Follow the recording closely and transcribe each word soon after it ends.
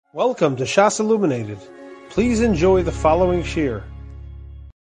Welcome to Shas Illuminated. Please enjoy the following shir.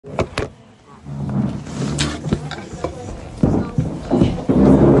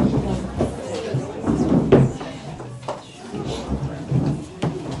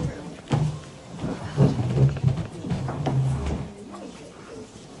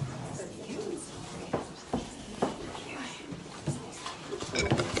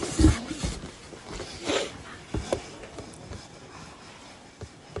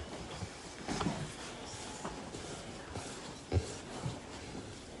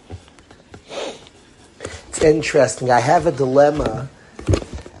 Interesting. I have a dilemma.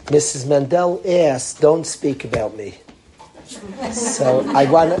 Mrs. Mendel asked, "Don't speak about me." So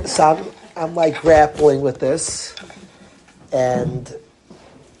I'm like grappling with this, and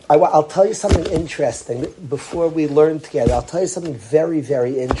I'll tell you something interesting before we learn together. I'll tell you something very,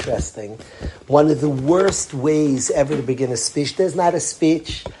 very interesting. One of the worst ways ever to begin a speech. There's not a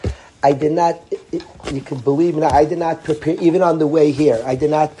speech. I did not. You can believe me. I did not prepare. Even on the way here, I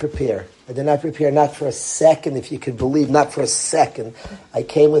did not prepare. I did not prepare, not for a second, if you could believe, not for a second. I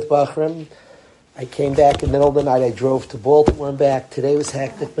came with Bachram. I came back in the middle of the night. I drove to Baltimore and back. Today was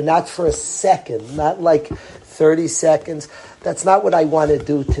hectic, but not for a second, not like 30 seconds. That's not what I want to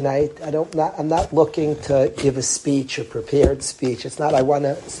do tonight. I'm not looking to give a speech, a prepared speech. It's not. I want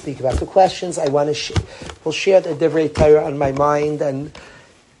to speak about the questions. I want to we'll share the Divrei Torah on my mind, and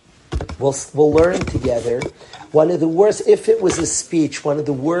we'll learn together. One of the worst, if it was a speech, one of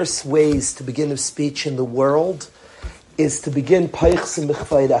the worst ways to begin a speech in the world is to begin peichsim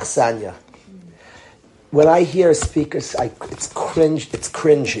b'chvayid achsanya. When I hear speakers, it's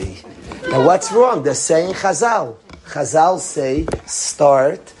cringy. Now what's wrong? They're saying Chazal. Chazal say,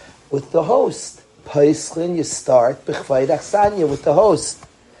 start with the host. Peischlin, you start b'chvayid achsanya with the host.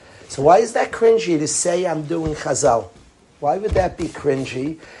 So why is that cringy to say I'm doing Chazal? Why would that be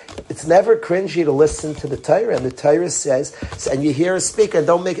cringy? It's never cringy to listen to the Torah, and the Torah says, and you hear a speaker, and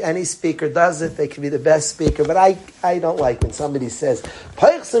don't make any speaker does it, they can be the best speaker, but I don't like when somebody says,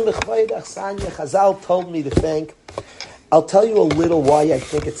 Chazal told me to think. I'll tell you a little why I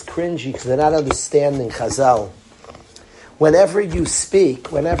think it's cringy, because they're not understanding Chazal. Whenever you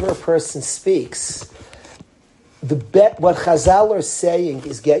speak, whenever a person speaks, what Chazal are saying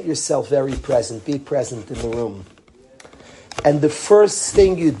is get yourself very present, be present in the room. And the first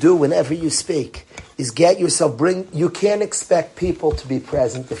thing you do whenever you speak is get yourself, you can't expect people to be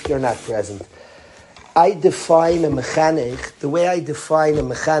present if you're not present. I define a mechanech, the way I define a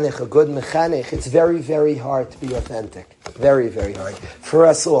mechanech, a good mechanech, it's very, very hard to be authentic. Very, very hard. For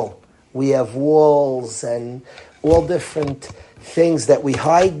us all. We have walls and all different things that we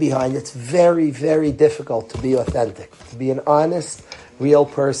hide behind. It's very, very difficult to be authentic. To be an honest, real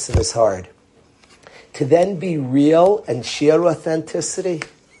person is hard. To then be real and share authenticity,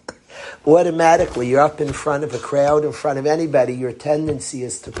 automatically you're up in front of a crowd, in front of anybody, your tendency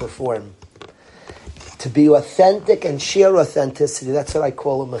is to perform. To be authentic and share authenticity, that's what I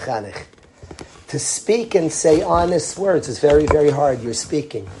call a mechanech. To speak and say honest words is very, very hard. You're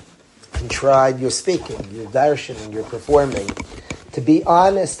speaking. Contrived, you're speaking. You're darshaning, you're performing. To be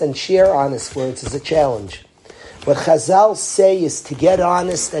honest and share honest words is a challenge. What Chazal say is to get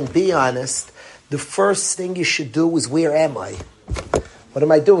honest and be honest. The first thing you should do is, where am I? What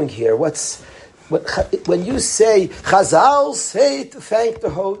am I doing here? When you say, Chazal say to thank the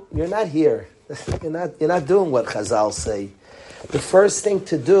host, you're not here. You're not doing what Chazal say. The first thing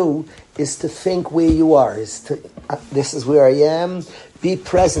to do is to think where you are. This is where I am. Be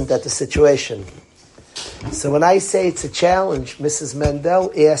present at the situation. So when I say it's a challenge, Mrs.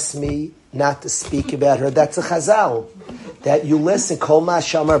 Mendel asked me not to speak about her. That's a Chazal. That you listen, Kol Ma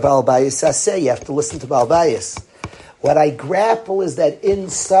Shamar Baal Bayis Aseh, you have to listen to Baal Bayis. What I grapple is that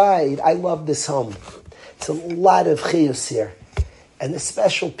inside, I love this home. It's a lot of chiyus here. And the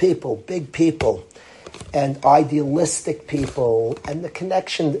special people, big people, and idealistic people, and the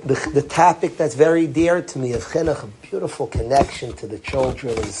connection, the topic that's very dear to me of Chinuch, a beautiful connection to the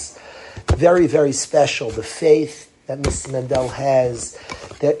children is very, very special. The faith that Mrs. Mendel has.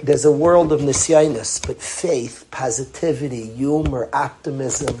 There's a world of nisyanis, but faith, positivity, humor,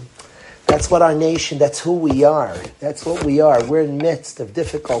 optimism, that's what our nation, that's who we are. That's what we are. We're in the midst of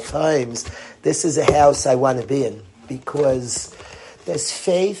difficult times. This is a house I want to be in because there's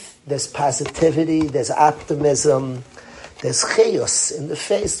faith, there's positivity, there's optimism, there's chayus in the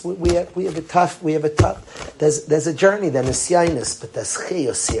face. We have a tough. There's a journey. Then nisyanis, but there's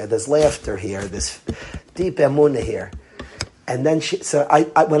chayus here. There's laughter here. There's deep emunah here. And then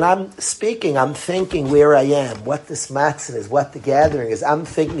when I'm speaking, I'm thinking where I am, what this matzah is, what the gathering is. I'm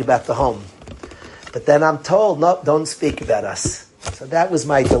thinking about the home. But then I'm told, no, don't speak about us. So that was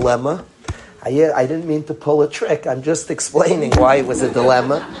my dilemma. I didn't mean to pull a trick. I'm just explaining why it was a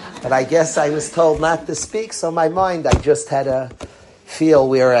dilemma. But I guess I was told not to speak, so my mind, I just had to feel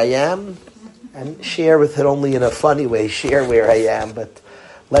where I am and share with it only in a funny way, share where I am. But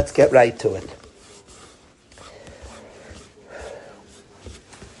let's get right to it.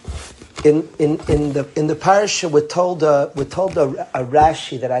 In the parasha, we're told a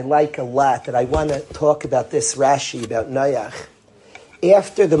Rashi that I like a lot, that I want to talk about this Rashi, about Noach.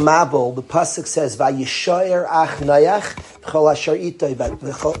 After the Mabul, the pasuk says, "Vayishoyer ach Noach v'chol asher ito,"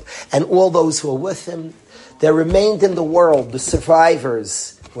 and all those who were with him. There remained in the world, the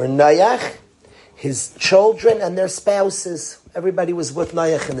survivors were Noach, his children, and their spouses. Everybody was with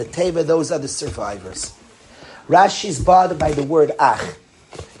Noach in the Teva. Those are the survivors. Rashi's bothered by the word ach.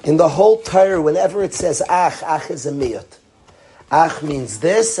 In the whole Torah, whenever it says ach is a miyut. Ach means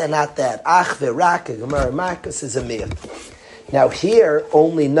this and not that. Ach v'rak, Gemara Marcus is a miyut. Now here,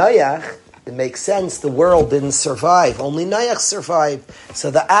 only Noach, it makes sense, the world didn't survive. Only Noach survived.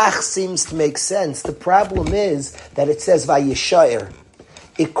 So the ach seems to make sense. The problem is that it says vayishayer.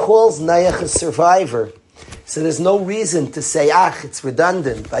 It calls Noach a survivor. So there's no reason to say ach, it's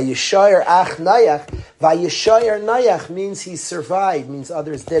redundant. Vayishayer ach Noach. Vayishayer Noach means he survived, means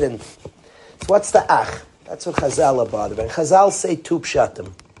others didn't. So what's the ach? That's what Chazal are bothered by. Chazal say two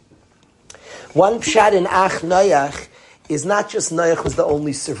pshatim. One pshat in ach Noach is not just Noach was the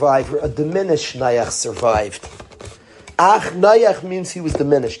only survivor, a diminished Noach survived. Ach Noach means he was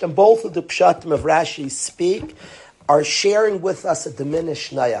diminished. And both of the pshatim of Rashi speak are sharing with us a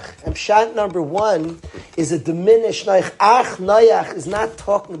diminished Noach. And pshat number one is a diminished Noach. Ach Noach is not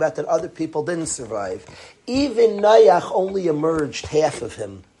talking about that other people didn't survive. Even Noach only emerged half of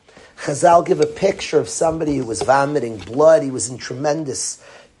him. Chazal give a picture of somebody who was vomiting blood. He was in tremendous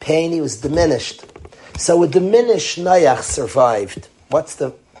pain. He was diminished. So a diminished Noach survived. What's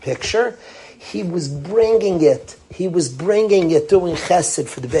the picture? He was bringing it. Doing chesed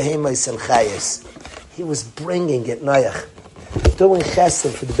for the behemoths and chayas. He was bringing it, Noach. Doing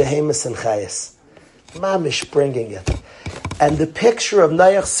chesed for the behemoths and chayas. Mamish bringing it. And the picture of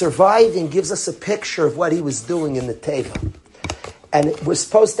Noach surviving gives us a picture of what he was doing in the Teva. And we're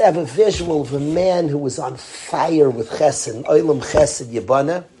supposed to have a visual of a man who was on fire with chesed, oilam chesed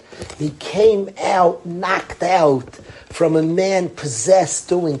yibana. He came out, knocked out from a man possessed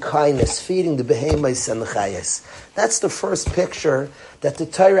doing kindness, feeding the behemoths and the chayas. That's the first picture that the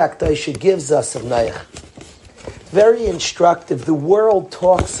Torah Akdosha gives us of Noach. Very instructive. The world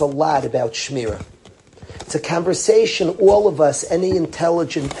talks a lot about Shmirah. It's a conversation all of us, any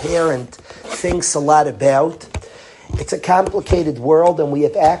intelligent parent, thinks a lot about. It's a complicated world and we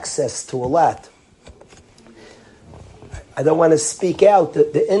have access to a lot. I don't want to speak out.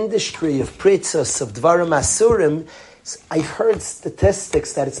 The industry of pritzos, of dvarim asurim, I've heard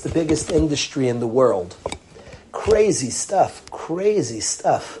statistics that it's the biggest industry in the world. Crazy stuff.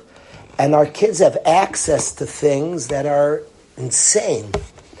 And our kids have access to things that are insane.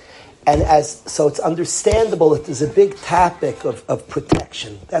 And so it's understandable that there's a big topic of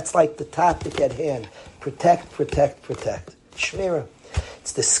protection. That's like the topic at hand. Protect. Shmirah.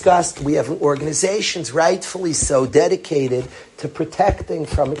 It's discussed. We have organizations, rightfully so, dedicated to protecting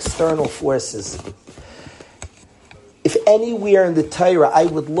from external forces. If anywhere in the Torah I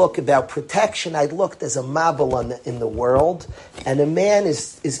would look about protection, I'd look there's a mabul in the world, and a man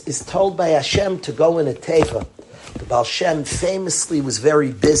is told by Hashem to go in a teva. The Baal Shem famously was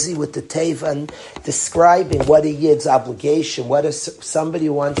very busy with the teva and describing what a yid's obligation, what is somebody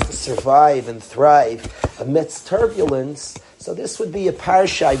who wants to survive and thrive amidst turbulence. So this would be a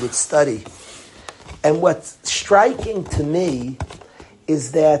parsha I would study. And what's striking to me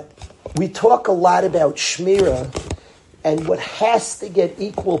is that we talk a lot about Shmirah, and what has to get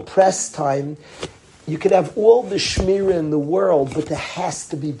equal press time, you could have all the Shmirah in the world, but there has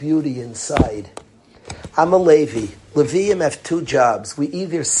to be beauty inside. I'm a Levi. Leviim have two jobs. We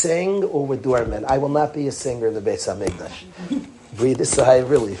either sing or we're doormen. I will not be a singer in the Beis HaMikdash. Breathe a sigh of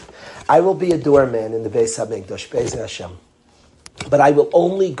relief. I will be a doorman in the Beis HaMikdash, Beis Hashem. But I will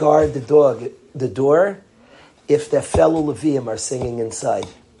only guard the door, if their fellow Leviim are singing inside.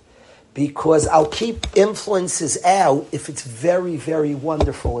 Because I'll keep influences out if it's very, very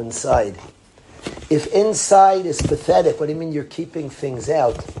wonderful inside. If inside is pathetic, what do you mean you're keeping things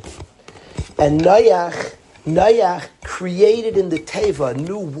out? And Noach created in the Teva a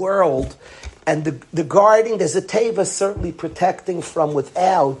new world, and the guarding, there's a Teva certainly protecting from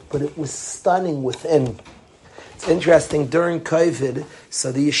without, but it was stunning within. It's interesting, during COVID,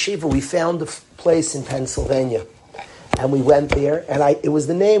 so the yeshiva, we found a place in Pennsylvania. And we went there, and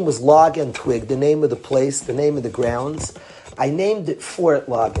the name was Log and Twig, the name of the place, the name of the grounds. I named it Fort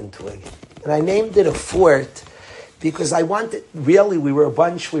Logentwig. And I named it a fort because I wanted, really, we were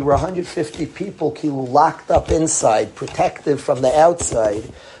 150 people locked up inside, protected from the outside,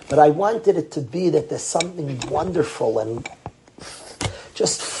 but I wanted it to be that there's something wonderful and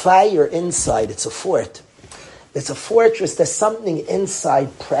just fire inside. It's a fort. It's a fortress. There's something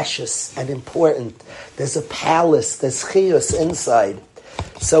inside precious and important. There's a palace. There's chiyus inside.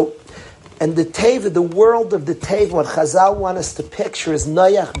 So, and the Teva, the world of the Teva, what Chazal want us to picture is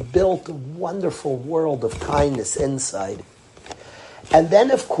Noach built a wonderful world of kindness inside. And then,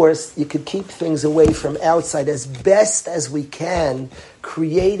 of course, you could keep things away from outside as best as we can,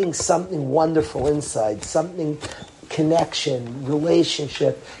 creating something wonderful inside, something connection,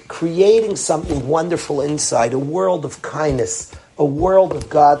 relationship, creating something wonderful inside, a world of kindness, a world of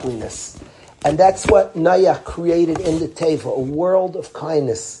godliness. And that's what Noach created in the Teva, a world of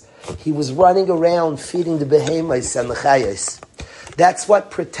kindness. He was running around feeding the behemoths and the chayos. That's what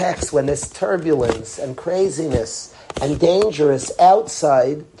protects when there's turbulence and craziness and dangerous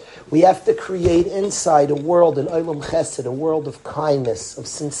outside. We have to create inside a world, an olam chesed, a world of kindness, of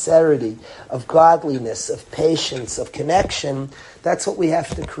sincerity, of godliness, of patience, of connection. That's what we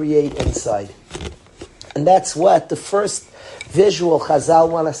have to create inside. And that's what the first visual Chazal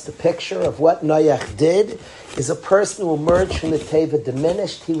want us to picture of what Noach did is a person who emerged from the Teva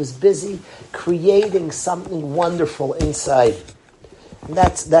diminished. He was busy creating something wonderful inside. And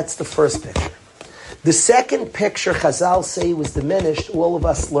that's the first picture. The second picture, Chazal say he was diminished, all of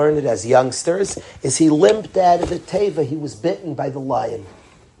us learned it as youngsters, is he limped out of the Teva. He was bitten by the lion.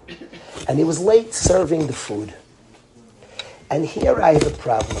 And he was late serving the food. And here I have a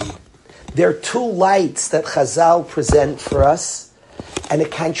problem. There are two lights that Chazal present for us, and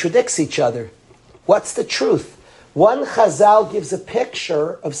it contradicts each other. What's the truth? One Chazal gives a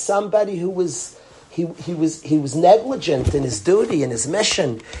picture of somebody who was he was negligent in his duty, in his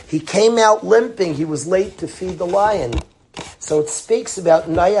mission. He came out limping. He was late to feed the lion. So it speaks about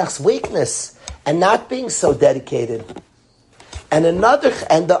Noach's weakness and not being so dedicated. And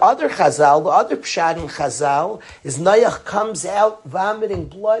the other Chazal, the other Pshat in Chazal, is Noach comes out vomiting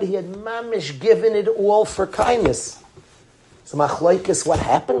blood. He had mamish given it all for kindness. So machlokes, what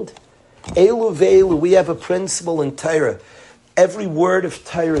happened? Elu ve'elu, we have a principle in Torah. Every word of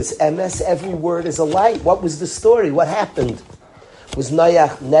Torah is emes, every word is a light. What was the story? What happened? Was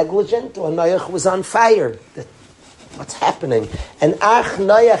Noach negligent or Noach was on fire? What's happening? And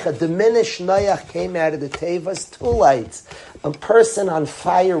Noach, a diminished Noach, came out of the Teva's two lights. A person on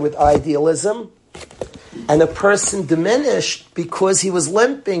fire with idealism, and a person diminished because he was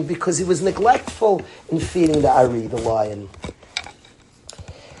limping, because he was neglectful in feeding the Ari, the lion.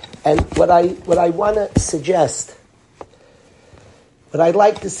 And what I want to suggest, what I'd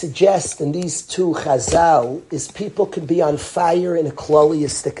like to suggest in these two Chazal is people can be on fire in a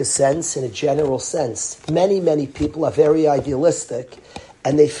kloliistic sense, in a general sense. Many, many people are very idealistic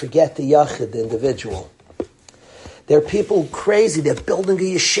and they forget the yachid, the individual. There are people crazy, they're building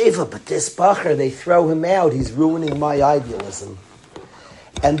a yeshiva, but this bacher, they throw him out, he's ruining my idealism.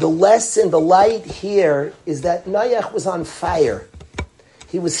 And the lesson, the light here is that Noach was on fire.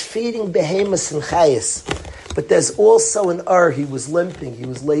 He was feeding behemoths and chayas. But there's also an he was limping, he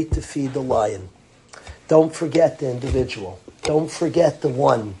was late to feed the lion. Don't forget the individual. Don't forget the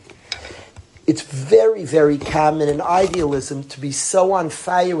one. It's very, very common in idealism to be so on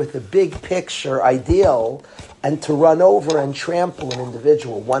fire with a big picture ideal and to run over and trample an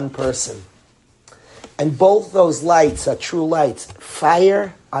individual, one person. And both those lights are true lights.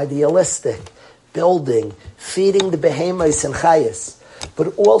 Fire, idealistic, building, feeding the behemoths and chayas,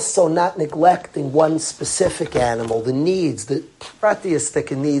 but also not neglecting one specific animal, the needs, the pratyistic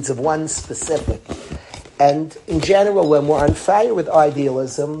needs of one specific. And in general, when we're on fire with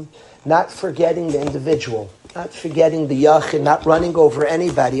idealism, not forgetting the individual, not forgetting the yachid, not running over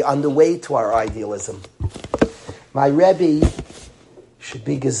anybody on the way to our idealism. My Rebbe should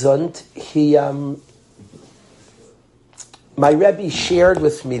be gesund. My Rebbe shared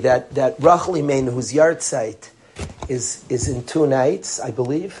with me that Rachel Imenu, whose yahrzeit is in 2 nights, I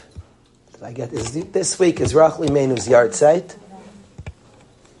believe. This week is Rachel Imenu's yahrzeit.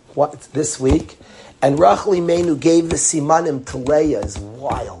 What this week? And Rachel Imenu gave the simanim to Leah is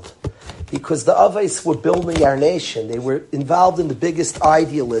wild. Because the Avos were building our nation. They were involved in the biggest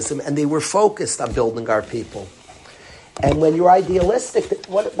idealism and they were focused on building our people. And when you're idealistic,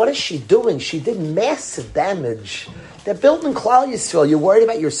 what is she doing? She did massive damage. They're building Klal Yisrael. You're worried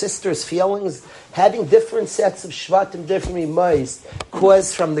about your sister's feelings? Having different sets of shvatim, different imais,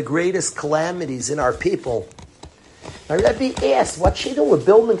 caused from the greatest calamities in our people. My Rebbe asked, what should do with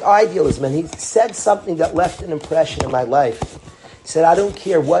building idealism? And he said something that left an impression in my life. He said, I don't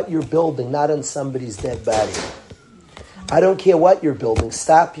care what you're building, not on somebody's dead body. I don't care what you're building.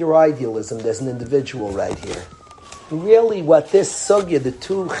 Stop your idealism. There's an individual right here. Really, what this sugya, the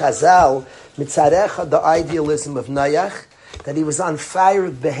two chazal, mitzarecha, the idealism of Noach, that he was on fire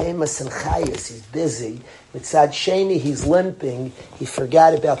with behemoths and chayas. He's busy. Mitzad sheni, he's limping. He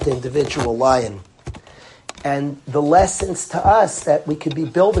forgot about the individual lion. And the lessons to us that we could be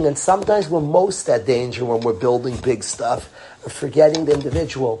building, and sometimes we're most at danger when we're building big stuff, of forgetting the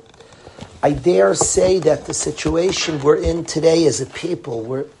individual. I dare say that the situation we're in today as a people,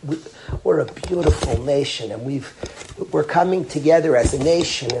 we're a beautiful nation, and we're coming together as a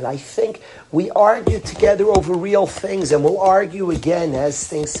nation, and I think we argue together over real things, and we'll argue again as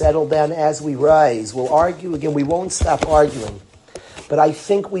things settle down, as we rise. We'll argue again. We won't stop arguing. But I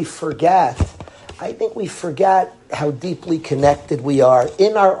think we forget how deeply connected we are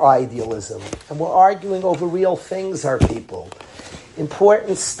in our idealism, and we're arguing over real things, our people.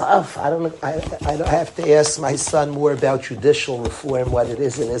 Important stuff. I don't have to ask my son more about judicial reform, what it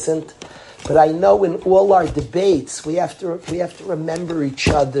is and isn't. But I know in all our debates, we have to remember each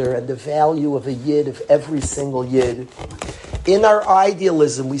other and the value of a yid, of every single yid. In our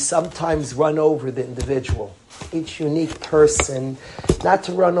idealism, we sometimes run over the individual, each unique person, not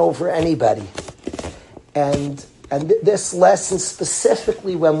to run over anybody. And this lesson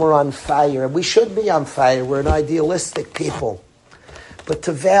specifically when we're on fire, and we should be on fire, we're an idealistic people. But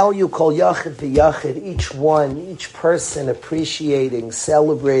to value kol yachid v'yachid, each person appreciating,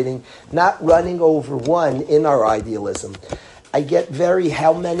 celebrating, not running over one in our idealism. I get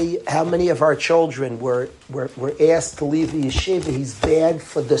how many of our children were asked to leave the yeshiva. He's bad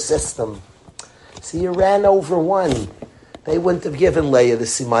for the system. So you ran over one. They wouldn't have given Leah the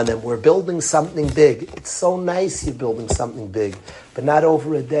simanim. We're building something big. It's so nice you're building something big, but not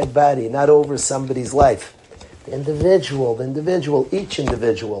over a dead body, not over somebody's life. The individual, each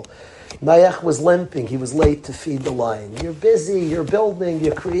individual. Noach was limping. He was late to feed the lion. You're busy, you're building,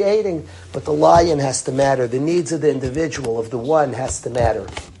 you're creating, but the lion has to matter. The needs of the individual, of the one, has to matter.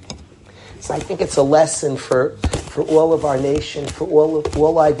 So I think it's a lesson for all of our nation, for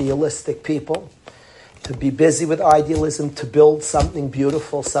all idealistic people, to be busy with idealism, to build something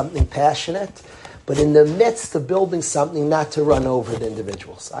beautiful, something passionate, but in the midst of building something, not to run over the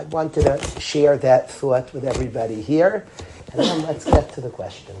individuals. I wanted to share that thought with everybody here, and then let's get to the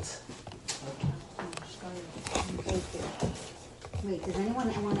questions. Wait, does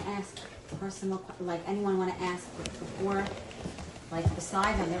anyone want to ask personal, anyone want to ask before,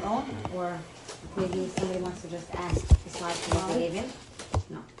 beside on their own, or maybe somebody wants to just ask besides what they gave in?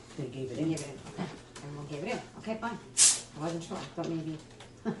 No. They gave it They in. gave it in. Okay. Everyone gave it in. Okay, fine. I wasn't sure. I thought maybe.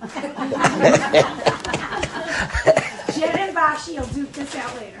 Jen and Bashi will duke this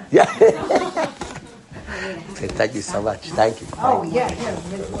out later. Yeah. Okay, thank you so much. Thank you. Oh, yeah.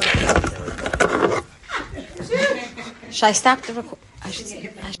 Should I stop the record?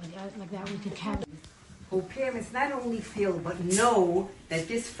 Well, parents not only feel but know that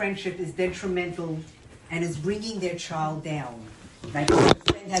this friendship is detrimental and is bringing their child down. Like if a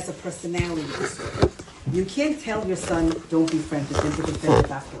friend has a personality disorder. You can't tell your son, don't be friends with him, because then the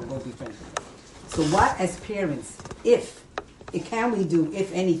doctor will be friends with him. So what, as parents, can we do,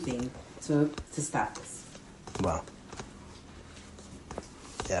 if anything, to stop this? Wow.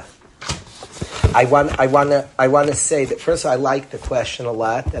 Yeah. I want to say that first I like the question a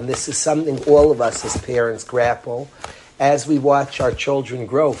lot, and this is something all of us as parents grapple as we watch our children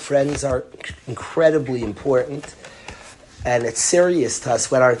grow. Friends are incredibly important, and it's serious to us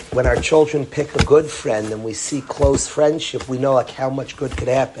when our children pick a good friend and we see close friendship. We know how much good could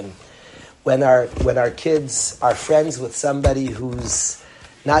happen. When our kids are friends with somebody who's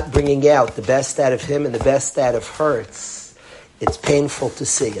not bringing out the best out of him and the best out of her, it's painful to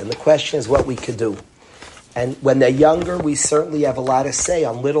see. And the question is what we could do. And when they're younger, we certainly have a lot to say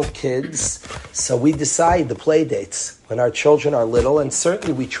on little kids. So we decide the play dates when our children are little, and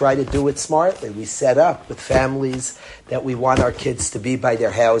certainly we try to do it smartly. We set up with families that we want our kids to be by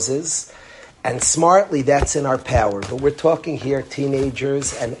their houses. And smartly, that's in our power. But we're talking here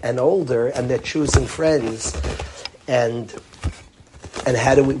teenagers and older, and they're choosing friends. And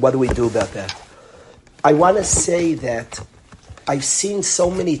what do we do about that? I want to say that I've seen so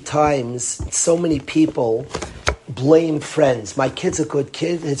many times, so many people blame friends. My kid's a good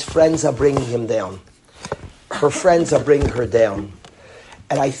kid. His friends are bringing him down. Her friends are bringing her down.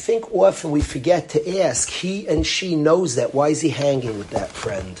 And I think often we forget to ask, he and she knows that. Why is he hanging with that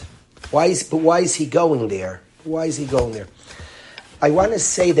friend? Why is he going there? Why is he going there? I want to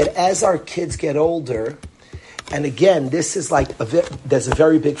say that as our kids get older, And again, this is like, there's a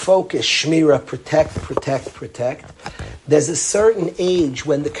very big focus, shmira, protect, protect, protect. There's a certain age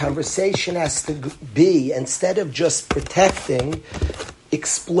when the conversation has to be, instead of just protecting,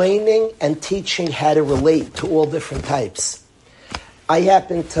 explaining and teaching how to relate to all different types. I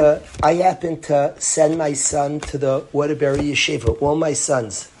happen to send my son to the Waterbury Yeshiva. All my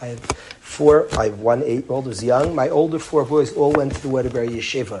sons, I have 4. I have one 8-year-old who's young. My older 4 boys all went to the Waterbury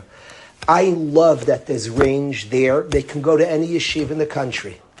Yeshiva. I love that there's range there. They can go to any yeshiva in the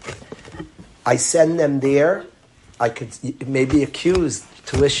country. I send them there. I could maybe accuse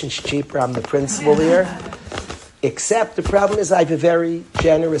tuition's cheaper. I'm the principal there. Except the problem is I have a very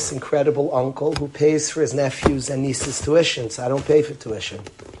generous, incredible uncle who pays for his nephews and nieces' tuition, so I don't pay for tuition.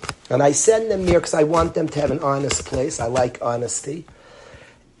 And I send them there because I want them to have an honest place. I like honesty.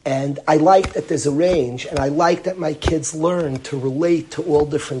 And I like that there's a range, and I like that my kids learn to relate to all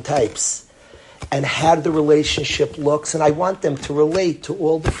different types and how the relationship looks. And I want them to relate to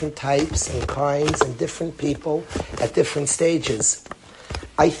all different types and kinds and different people at different stages.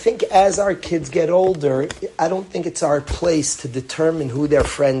 I think as our kids get older, I don't think it's our place to determine who their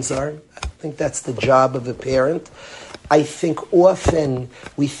friends are. I think that's the job of a parent. I think often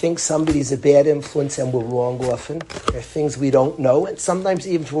we think somebody's a bad influence and we're wrong often. There are things we don't know, and sometimes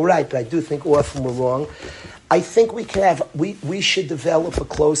even if we're right, but I do think often we're wrong. I think we should develop a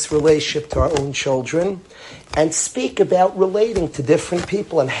close relationship to our own children and speak about relating to different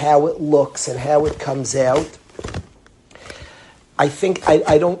people and how it looks and how it comes out. I think,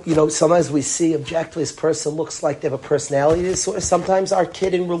 I don't, sometimes we see objectively this person looks like they have a personality disorder. Sometimes our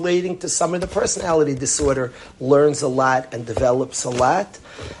kid in relating to some of the personality disorder learns a lot and develops a lot.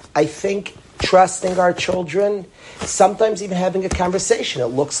 I think trusting our children, sometimes even having a conversation. It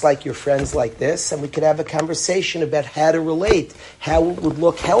looks like your friend's like this, and we could have a conversation about how to relate, how it would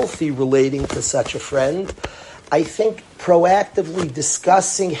look healthy relating to such a friend. I think proactively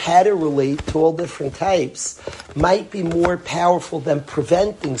discussing how to relate to all different types might be more powerful than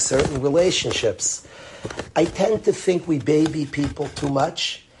preventing certain relationships. I tend to think we baby people too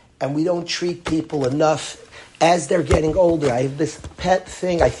much, and we don't treat people enough as they're getting older. I have this pet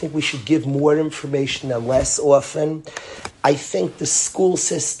thing. I think we should give more information and less often. I think the school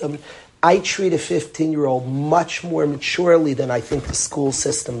system, I treat a 15-year-old much more maturely than I think the school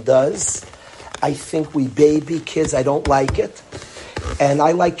system does. I think we baby kids. I don't like it. And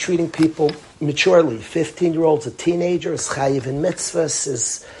I like treating people maturely. 15-year-old's a teenager, is chayiv in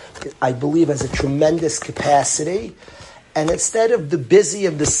mitzvahs, I believe has a tremendous capacity. And instead of the busy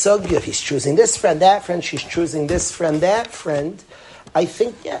of the sugya, he's choosing this friend, that friend, she's choosing this friend, that friend, I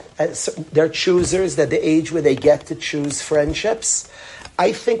think, they're choosers, they're the age where they get to choose friendships.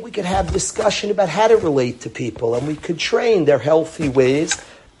 I think we could have discussion about how to relate to people, and we could train their healthy ways.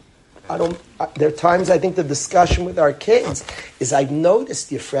 There are times I think the discussion with our kids is, I've noticed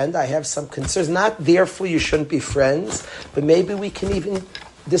your friend, I have some concerns. Not therefore you shouldn't be friends, but maybe we can even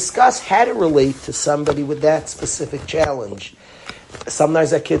discuss how to relate to somebody with that specific challenge.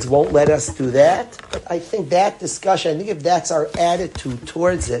 Sometimes our kids won't let us do that, but I think that discussion, I think if that's our attitude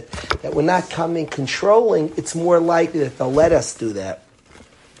towards it, that we're not coming controlling, it's more likely that they'll let us do that.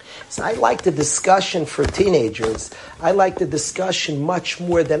 So I like the discussion for teenagers. I like the discussion much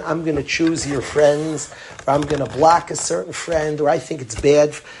more than I'm going to choose your friends, or I'm going to block a certain friend, or I think it's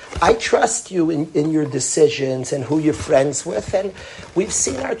bad. I trust you in your decisions and who you're friends with. And we've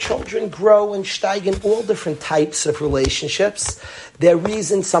seen our children grow and steig in all different types of relationships. There are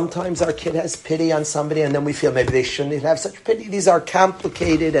reasons sometimes our kid has pity on somebody and then we feel maybe they shouldn't have such pity. These are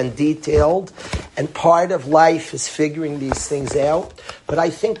complicated and detailed, and part of life is figuring these things out. But I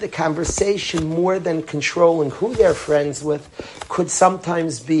think the conversation, more than controlling who they're friends with, could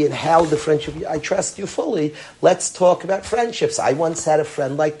sometimes be in how the friendship, I trust you fully, let's talk about friendships. I once had a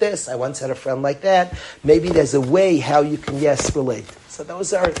friend like this, I once had a friend like that. Maybe there's a way how you can, relate. So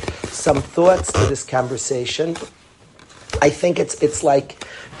those are some thoughts to this conversation. I think it's like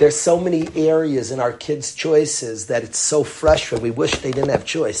there's so many areas in our kids' choices that it's so frustrating. We wish they didn't have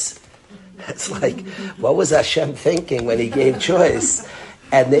choice. It's like, what was Hashem thinking when he gave choice?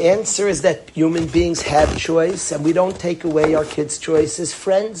 And the answer is that human beings have choice, and we don't take away our kids' choices.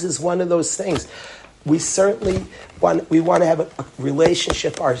 Friends is one of those things. We certainly want to have a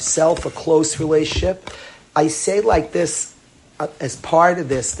relationship ourselves, a close relationship. I say like this, as part of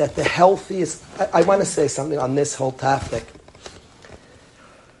this, that the healthiest, I want to say something on this whole topic.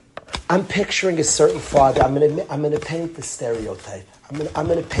 I'm picturing a certain father. I'm going to paint the stereotype. I'm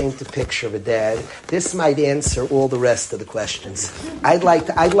going to paint a picture of a dad. This might answer all the rest of the questions. I'd like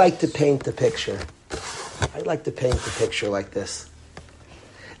to paint the picture. I'd like to paint the picture like this.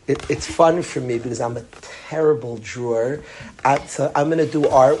 it's fun for me because I'm a terrible drawer. So I'm going to do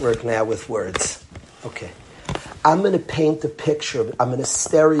artwork now with words. Okay. I'm going to paint a picture. I'm going to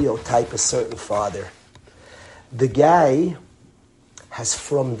stereotype a certain father. The guy has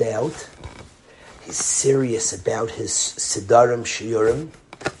frummed out. He's serious about his sidarim, shiurim.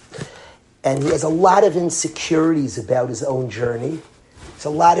 And he has a lot of insecurities about his own journey. There's a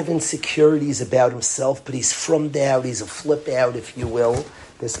lot of insecurities about himself, but he's frummed out. He's a flip out, if you will.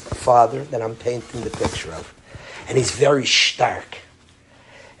 This father that I'm painting the picture of. And he's very stark.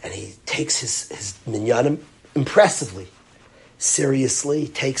 And he takes his minyanim impressively, seriously. He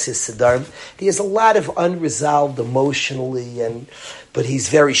takes his sidarim. He has a lot of unresolved emotionally, but he's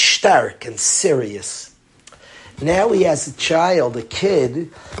very stark and serious. Now he has a child, a kid,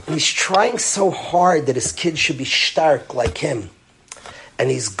 and he's trying so hard that his kid should be stark like him. And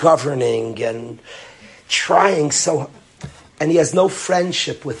he's governing and trying so. And he has no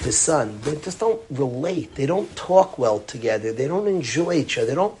friendship with his son. They just don't relate. They don't talk well together. They don't enjoy each other.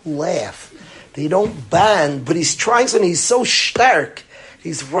 They don't laugh. They don't bond. But he's trying, and he's so stark.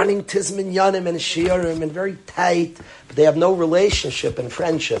 He's running to his minyanim and shiurim and very tight. But they have no relationship and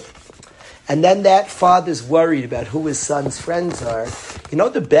friendship. And then that father's worried about who his son's friends are. You know,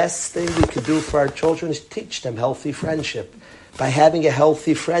 the best thing we could do for our children is teach them healthy friendship. By having a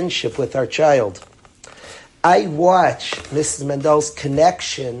healthy friendship with our child. I watch Mrs. Mendel's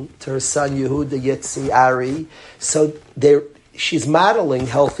connection to her son Yehuda Yitzi Ari, so she's modeling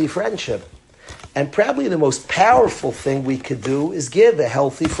healthy friendship. And probably the most powerful thing we could do is give a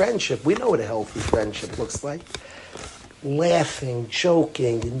healthy friendship. We know what a healthy friendship looks like. Laughing,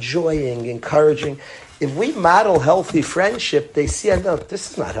 joking, enjoying, encouraging. If we model healthy friendship, they see, no,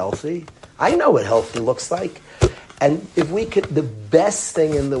 this is not healthy. I know what healthy looks like. And if we could, the best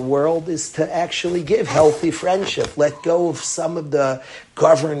thing in the world is to actually give healthy friendship. Let go of some of the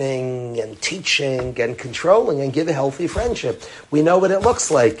governing and teaching and controlling and give a healthy friendship. We know what it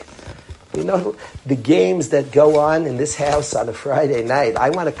looks like. We know the games that go on in this house on a Friday night. I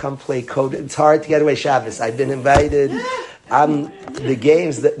want to come play code. It's hard to get away Shabbos. I've been invited. The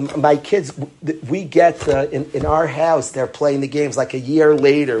games that my kids, we get in our house, they're playing the games like a year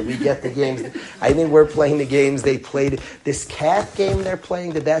later. We get the games. I think we're playing the games they played. This cat game they're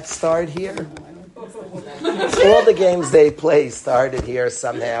playing, did that start here? All the games they play started here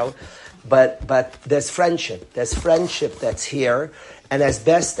somehow. But there's friendship. There's friendship that's here. And as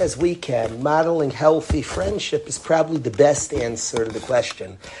best as we can, modeling healthy friendship is probably the best answer to the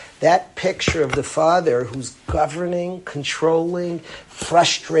question. That picture of the father who's governing, controlling,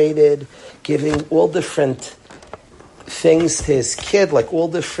 frustrated, giving all different things to his kid, like all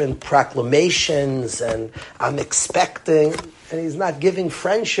different proclamations, and I'm expecting, and he's not giving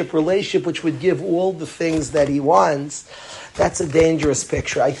friendship, relationship, which would give all the things that he wants. That's a dangerous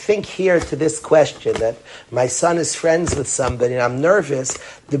picture. I think here to this question that my son is friends with somebody and I'm nervous,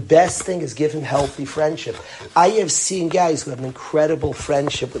 the best thing is give him healthy friendship. I have seen guys who have an incredible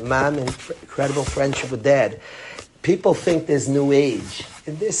friendship with mom and incredible friendship with dad. People think there's new age.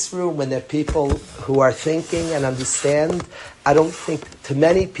 In this room, when there are people who are thinking and understand, I don't think to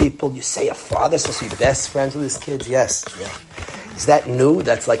many people, you say a father's supposed to be best friends with his kids? Yes. Yeah. Is that new?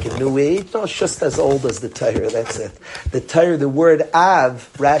 That's like a new age? No, it's just as old as the Torah, that's it. The Torah, the word Av,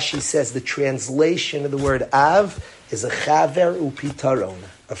 Rashi says the translation of the word Av is a chaver upitaron,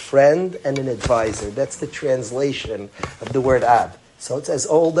 a friend and an advisor. That's the translation of the word Av. So it's as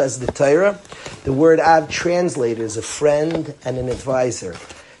old as the Torah. The word Av translated is a friend and an advisor.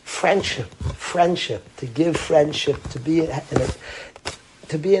 Friendship, to give friendship, to be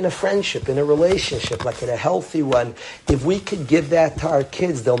in a friendship, in a relationship, like in a healthy one. If we could give that to our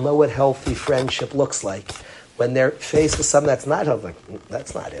kids, they'll know what healthy friendship looks like. When they're faced with something that's not healthy,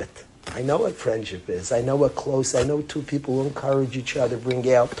 that's not it. I know what friendship is. I know what close. I know two people who encourage each other, bring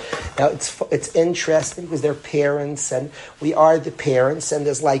out. Now it's interesting because they're parents and we are the parents, and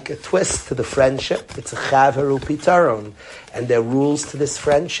there's like a twist to the friendship. It's a chaver upitaron, and there are rules to this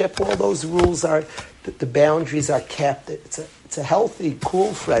friendship. All those rules are, the boundaries are kept. It's a healthy,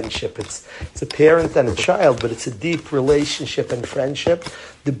 cool friendship. It's a parent and a child, but it's a deep relationship and friendship.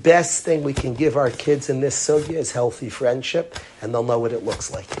 The best thing we can give our kids in this sugya is healthy friendship, and they'll know what it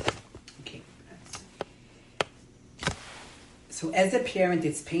looks like. Okay. So as a parent,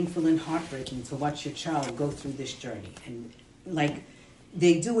 it's painful and heartbreaking to watch your child go through this journey. And like,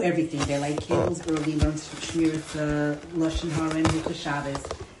 they do everything. They light candles early, learn Shmir, Lashon Hara, and Hilchos Shabbos,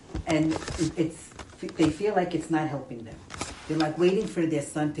 and they feel like it's not helping them. They're like waiting for their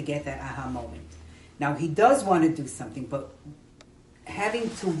son to get that aha moment. Now, he does want to do something, but having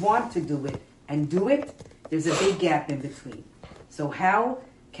to want to do it and do it, there's a big gap in between. So how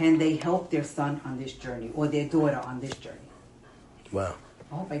can they help their son on this journey or their daughter on this journey? Wow.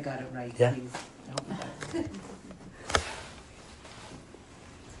 I hope I got it right, Yeah. please. I hope I got it right.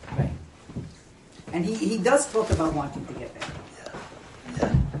 Right. And he does talk about wanting to get better.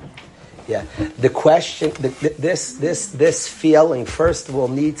 Yeah. The question, this feeling, first of all,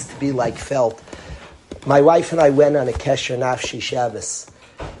 needs to be like felt. My wife and I went on a Kesher Nafshi Shabbos,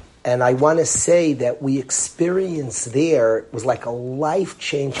 and I want to say that we experienced there, it was like a life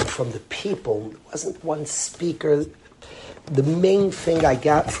changing from the people. It wasn't one speaker. The main thing I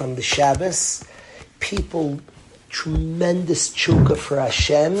got from the Shabbos, people, tremendous tshuka for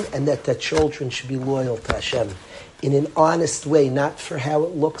Hashem, and that their children should be loyal to Hashem in an honest way, not for how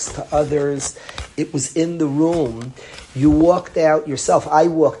it looks to others. It was in the room. You walked out yourself. I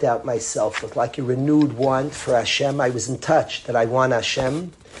walked out myself with like a renewed want for Hashem. I was in touch that I want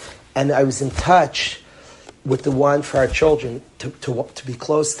Hashem, and I was in touch with the want for our children to be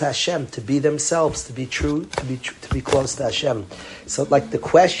close to Hashem, to be themselves, to be true, to be close to Hashem. So, like the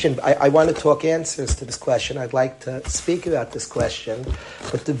question, I want to talk answers to this question. I'd like to speak about this question,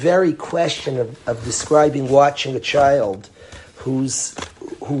 but the very question of describing watching a child who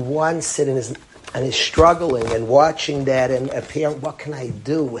wants it and is struggling, and watching that, and a parent, what can I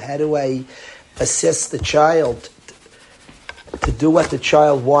do? How do I assist the child to do what the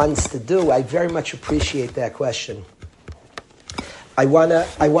child wants to do? I very much appreciate that question. I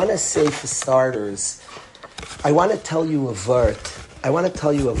wanna say, for starters, I want to tell you a vert. I want to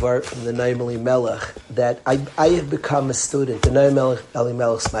tell you a vert from the Noam Elimelech that I have become a student. The Noam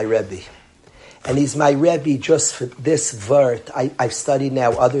Elimelech is my Rebbe. And he's my Rebbe just for this vert. I've studied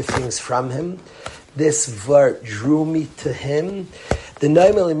now other things from him. This vert drew me to him. The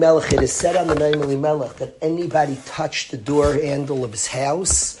Noam Elimelech, it is said on the Noam Elimelech that anybody touched the door handle of his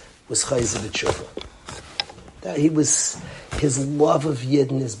house was chayzer b'tshuva. That he was, his love of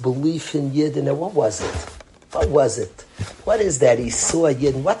Yidden, his belief in Yidden, and what was it? What was it? What is that? He saw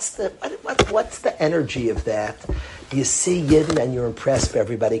Yidden. What's the energy of that? You see Yidden and you're impressed by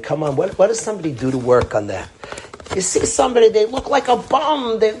everybody. Come on, what does somebody do to work on that? You see somebody, they look like a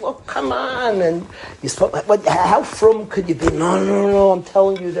bum. They look, come on. And you spoke, how frum could you be? No, I'm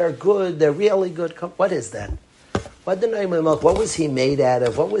telling you, they're good. They're really good. What is that? What was he made out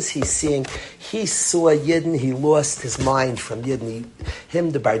of? What was he seeing? He saw Yidden. He lost his mind from Yidden.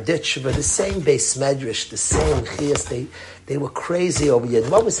 Him, the Barditcheva, the same Beis Medrash, the same Chias. They were crazy over Yidden.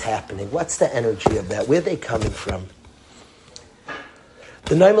 What was happening? What's the energy of that? Where are they coming from?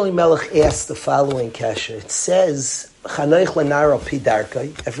 The Noam Elimelech asked the following kasha. It says, "Chanoich lenar al pi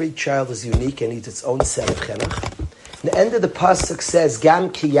darkai." Every child is unique and needs its own set of chinuch. The end of the pasuk says, "Gam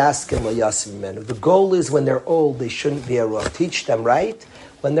ki yaskem lo yasim menu." The goal is when they're old, they shouldn't veer off. Teach them right.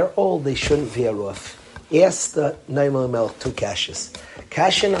 When they're old, they shouldn't veer off. Ask the Noam Elimelech two kashas.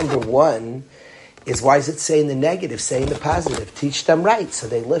 Kasha number one is, why does it say in the negative? Say in the positive. Teach them right so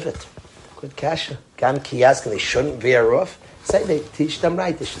they live it. Good kasha. Gam ki yaskem, they shouldn't veer off. Say they teach them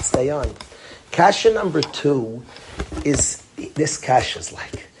right, they should stay on. Kasha number two is, this kasha is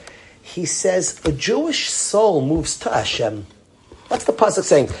like, he says, a Jewish soul moves to Hashem. What's the pasuk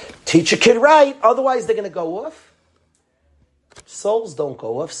saying? Teach a kid right, otherwise they're going to go off. Souls don't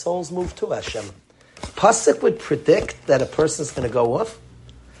go off, souls move to Hashem. Pasuk would predict that a person's going to go off.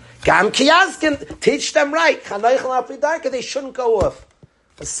 Gam kiyazkin, teach them right. They shouldn't go off.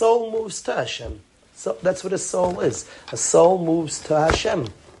 A soul moves to Hashem. So that's what a soul is. A soul moves to Hashem.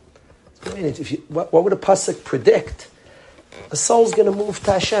 What would a pasuk predict? A soul's going to move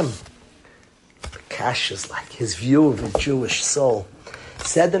to Hashem. Kash is like his view of a Jewish soul.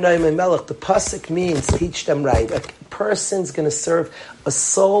 Said the Noam Elimelech, the pasuk means teach them right. A person's going to serve. A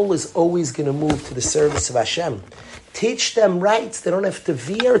soul is always going to move to the service of Hashem. Teach them right. They don't have to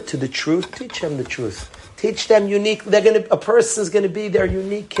veer to the truth. Teach them the truth. Teach them unique. A person's going to be their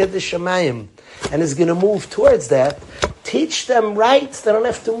unique kiddush shamayim and is going to move towards that. Teach them right. They don't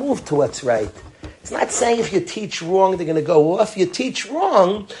have to move to what's right. It's not saying if you teach wrong, they're going to go off. You teach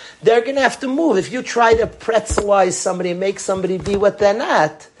wrong, they're going to have to move. If you try to pretzelize somebody and make somebody be what they're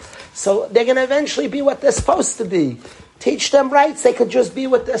not, so they're going to eventually be what they're supposed to be. Teach them right. They could just be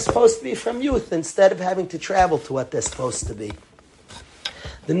what they're supposed to be from youth instead of having to travel to what they're supposed to be.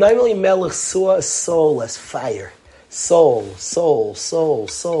 The Noam Elimelech saw a soul as fire. Soul. That's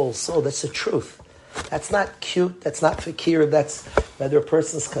the truth. That's not cute. That's not fakir. That's whether a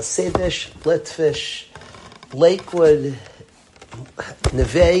person's Hasidish, Litvish, Lakewood,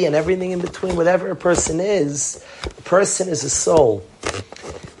 Neve, and everything in between. Whatever a person is a soul.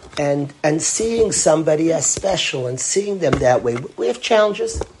 And seeing somebody as special and seeing them that way. We have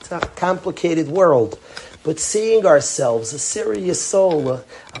challenges. It's a complicated world. But seeing ourselves, a serious soul, a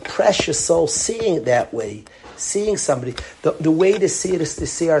precious soul, seeing it that way, seeing somebody, the way to see it is to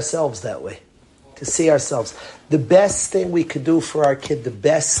see ourselves that way. To see ourselves. The best thing we could do for our kid, the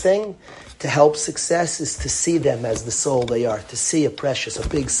best thing to help success is to see them as the soul they are, to see a precious, a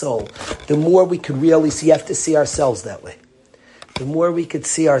big soul. The more we could really see, you have to see ourselves that way. The more we could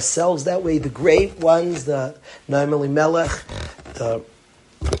see ourselves that way, the great ones, the Naim Elimelech, the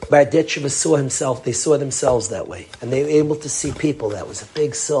Barditchev they saw themselves that way. And they were able to see people that was a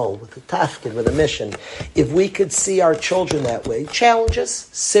big soul, with a tafkid, with a mission. If we could see our children that way, challenges,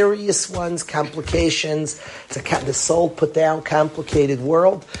 serious ones, complications, the soul put down, complicated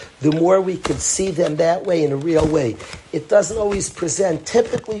world, the more we could see them that way in a real way. It doesn't always present.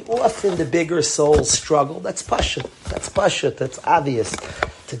 Typically, often the bigger souls struggle. That's pashut. That's obvious.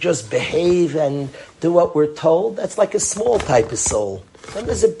 To just behave and do what we're told, that's like a small type of soul. Then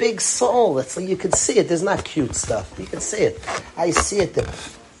there's a big soul. That's like you can see it. There's not cute stuff. You can see it. I see it. The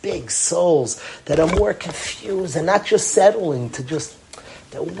big souls that are more confused and not just settling to just.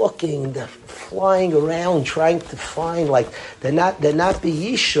 They're looking. They're flying around, trying to find. Like they're not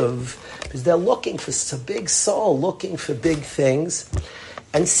b'yishuv because they're looking for a big soul, looking for big things.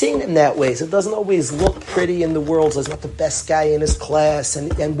 And seeing them that way, so it doesn't always look pretty in the world. So he's not the best guy in his class,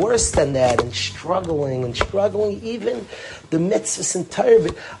 and worse than that, and struggling, even the mitzvahs and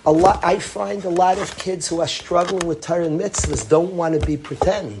Torah. I find a lot of kids who are struggling with Torah and mitzvahs don't want to be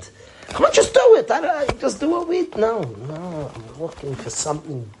pretend. Come on, just do it. I just do what we... No, I'm looking for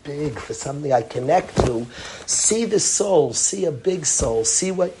something big, for something I connect to. See the soul, see a big soul,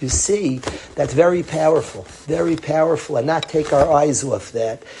 see what you see. That's very powerful, and not take our eyes off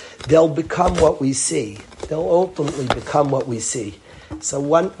that. They'll become what we see. They'll ultimately become what we see. So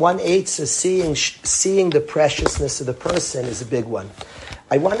one eighth of seeing the preciousness of the person is a big one.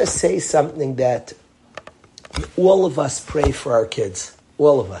 I want to say something that all of us pray for our kids.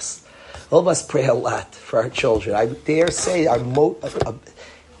 All of us. All of us pray a lot for our children. I dare say, but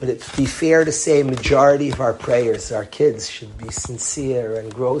it'd be fair to say, a majority of our prayers, our kids should be sincere and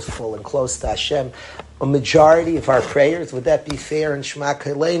growthful and close to Hashem. A majority of our prayers, would that be fair? And Shema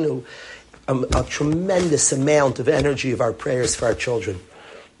Kaleinu, a tremendous amount of energy of our prayers for our children.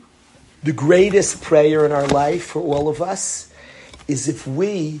 The greatest prayer in our life for all of us is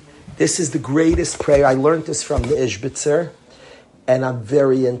this is the greatest prayer. I learned this from the Ishbitzer, and I'm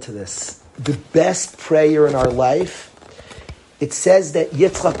very into this. The best prayer in our life, it says that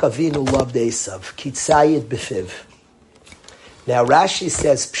Yitzchak Avinu loved Esav, Kitzayid B'fiv. Now Rashi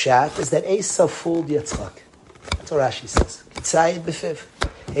says Pshat is that Esav fooled Yitzchak. That's what Rashi says. Kitzayid B'fiv.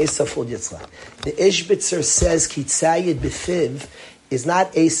 Esav fooled Yitzchak. The Ishbitzer says Kitzayid B'fiv is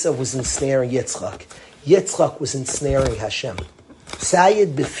not Esav was ensnaring Yitzchak. Yitzchak was ensnaring Hashem.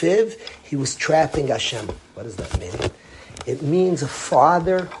 Kitzayid B'fiv, he was trapping Hashem. What does that mean? It means a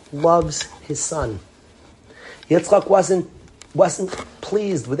father loves his son. Yitzchak wasn't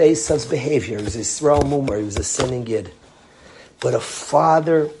pleased with Esav's behavior. He was a Yisrael Mumar. He was a sinning Yid. But a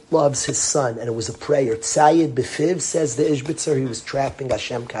father loves his son, and it was a prayer. Tzayid B'fiv, says the Ishbitzer, he was trapping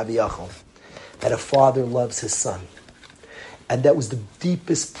Hashem Kaviyachol. That a father loves his son. And that was the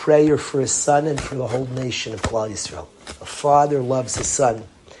deepest prayer for his son and for the whole nation of Klal Yisrael. A father loves his son.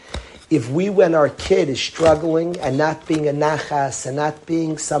 If when our kid is struggling and not being a nachas and not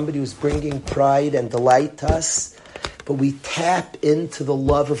being somebody who's bringing pride and delight to us, but we tap into the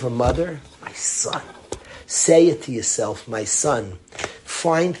love of a mother, my son. Say it to yourself, my son.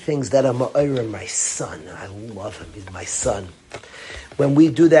 Find things that are ma'ira, my son. I love him, he's my son. When we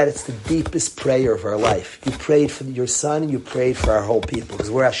do that, it's the deepest prayer of our life. You prayed for your son and you prayed for our whole people because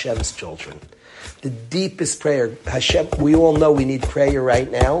we're Hashem's children. The deepest prayer, Hashem, we all know we need prayer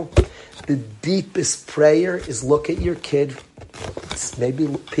right now. The deepest prayer is look at your kid, maybe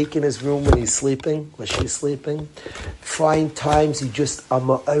peek in his room when he's sleeping, when she's sleeping. Find times you just,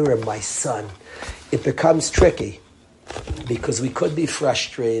 my son. It becomes tricky because we could be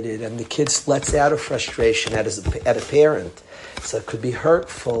frustrated and the kid lets out of frustration at a parent. So it could be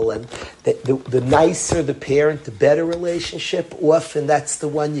hurtful, and the nicer the parent, the better relationship. Often that's the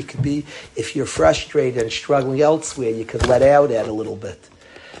one you could be, if you're frustrated and struggling elsewhere, you could let out at a little bit.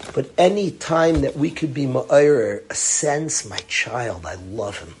 But any time that we could be ma'ir, a sense, my child, I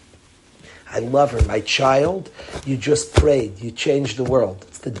love him. I love her. My child, you just prayed. You changed the world.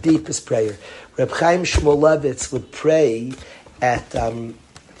 It's the deepest prayer. Reb Chaim Shmulevitz would pray at Yad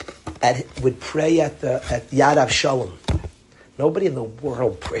Avshalom. Nobody in the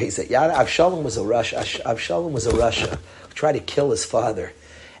world prays it. Avshalom was a Russia. Who tried to kill his father.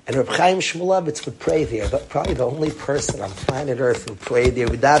 And Reb Chaim Shmulevitz would pray there, but probably the only person on planet Earth who prayed there,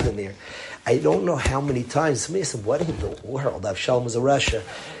 would daven there. I don't know how many times. Somebody said, what in the world? Avshalom was a Russia.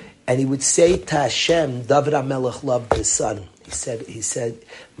 And he would say to Hashem, David HaMelech loved his son. He said,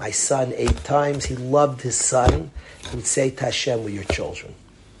 my son 8 times. He loved his son. He would say to Hashem, we're your children.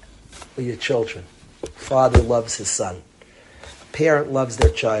 We're your children. Father loves his son. Parent loves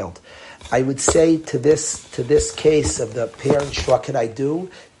their child. I would say to this case of the parent, what could I do?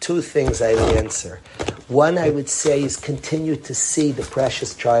 2 things I would answer. One, I would say, is continue to see the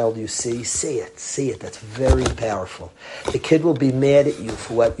precious child you see. See it. That's very powerful. The kid will be mad at you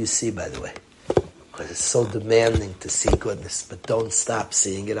for what you see, by the way, because it's so demanding to see goodness. But don't stop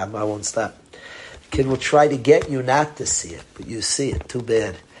seeing it. I won't stop. The kid will try to get you not to see it, but you see it. Too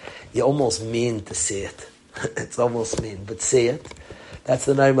bad. You almost mean to see it. It's almost mean, but see it. That's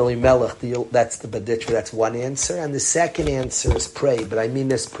the Naimali Melech, that's the Baditra, that's one answer. And the second answer is pray, but I mean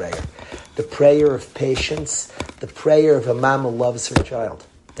this prayer. The prayer of patience, the prayer of a mama loves her child.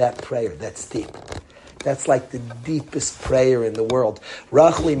 That prayer, that's deep. That's like the deepest prayer in the world.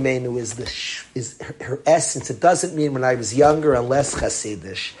 Rachli Menu is her essence. It doesn't mean when I was younger and less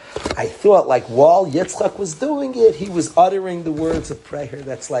Hasidish. I thought like while Yitzchak was doing it, he was uttering the words of prayer.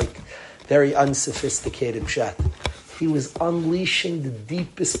 That's like very unsophisticated pshat. He was unleashing the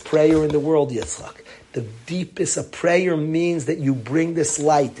deepest prayer in the world, Yitzchak. The deepest, a prayer means that you bring this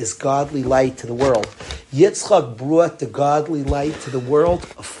light, this godly light to the world. Yitzchak brought the godly light to the world.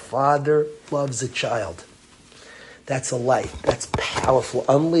 A father loves a child. That's a light. That's powerful.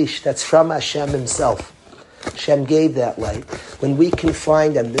 Unleashed. That's from Hashem himself. Hashem gave that light. When we can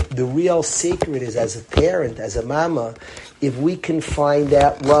find, and the real secret is as a parent, as a mama, if we can find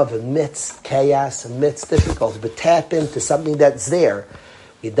that love amidst chaos, amidst difficulty, but tap into something that's there,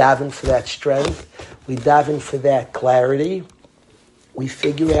 we daven for that strength, we daven for that clarity, we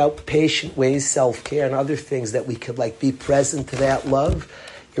figure out patient ways, self-care, and other things that we could be present to that love,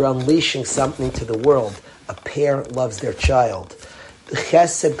 you're unleashing something to the world. A parent loves their child. The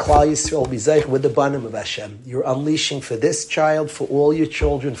Chesed Klal Yisrael b'Zeich with the banim of Hashem. You're unleashing for this child, for all your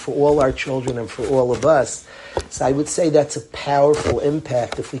children, for all our children, and for all of us. So I would say that's a powerful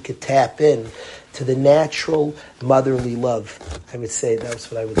impact if we could tap in to the natural motherly love. I would say that's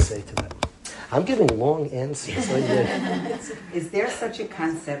what I would say to that. I'm giving long answers. Is there such a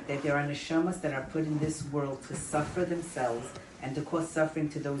concept that there are neshamas that are put in this world to suffer themselves and to cause suffering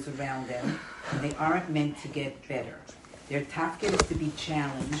to those around them, and they aren't meant to get better? Their tafkid is to be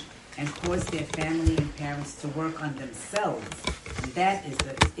challenged and cause their family and parents to work on themselves. And that is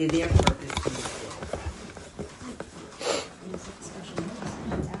their purpose in this world.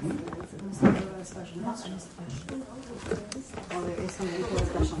 Well, there is somebody who has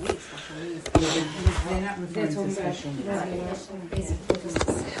special needs. They're not referring to special needs.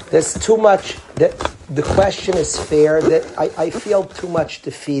 There's too much. The question is fair. That I feel too much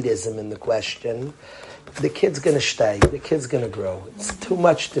defeatism in the question. The kid's going to steig. The kid's going to grow. It's too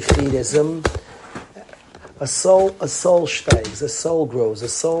much defeatism. A soul steigs. A soul grows. A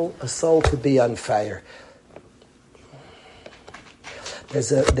soul could be on fire.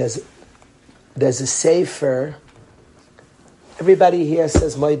 There's a sefer. Everybody here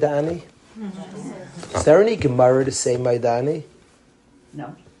says Maidani. Is there any Gemara to say Maidani?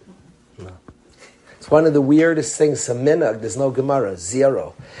 No. It's one of the weirdest things. A minhag, there's no Gemara,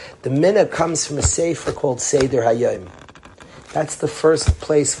 0. The minhag comes from a sefer called Seder Hayom. That's the first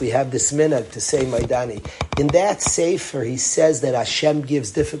place we have this minhag to say Maidani. In that sefer, he says that Hashem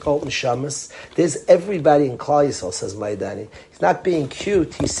gives difficult neshamas. There's everybody in Klal Yisrael says Maidani. He's not being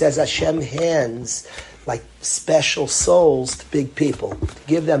cute. He says Hashem hands like special souls to big people. To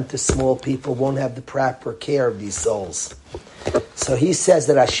give them to small people won't have the proper care of these souls. So he says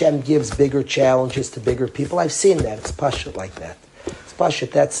that Hashem gives bigger challenges to bigger people. I've seen that. It's pashut like that. It's pashut.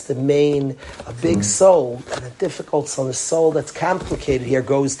 That's the main, a big soul, and a difficult soul, a soul that's complicated here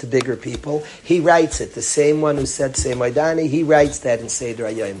goes to bigger people. He writes it. The same one who said Say Maidani, he writes that in Seder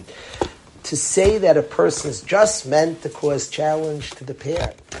Hayom. To say that a person is just meant to cause challenge to the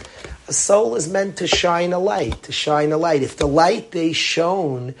parent. A soul is meant to shine a light, If the light they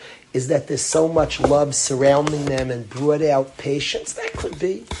shone is that there's so much love surrounding them and brought out patience, that could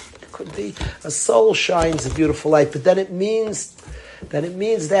be. A soul shines a beautiful light, but then it means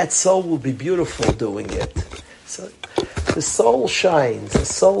that soul will be beautiful doing it. So the soul shines. A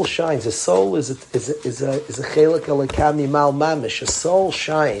soul is a chelik elokam mal mamish. A soul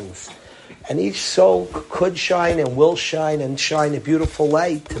shines. And each soul could shine and will shine and shine a beautiful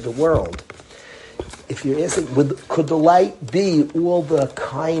light to the world. If you're asking, could the light be all the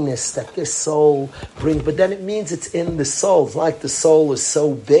kindness that this soul brings? But then it means it's in the soul. It's like the soul is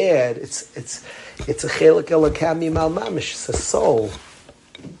so bad. It's a chelik elokam mal mamish. It's a soul.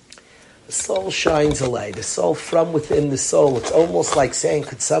 The soul shines a light. The soul from within the soul. It's almost like saying,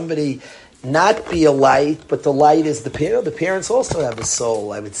 could somebody not be a light, but the light is the parent? The parents also have a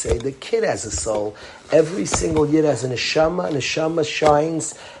soul, I would say. The kid has a soul. Every single yid has a neshama. A neshama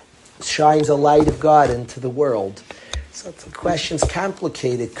shines a light of God into the world. So the question's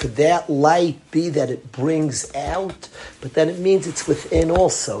complicated. Could that light be that it brings out, but then it means it's within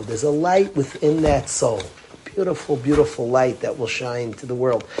also? There's a light within that soul. Beautiful, beautiful light that will shine to the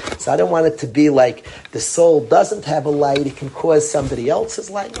world. So I don't want it to be like the soul doesn't have a light, it can cause somebody else's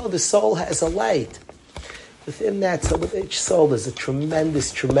light. No, the soul has a light. Within that soul, with each soul, there's a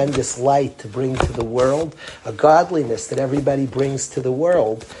tremendous, tremendous light to bring to the world, a godliness that everybody brings to the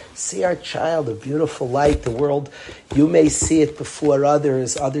world. See our child, a beautiful light. The world, you may see it before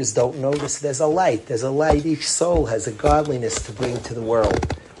others don't notice. There's a light. Each soul has a godliness to bring to the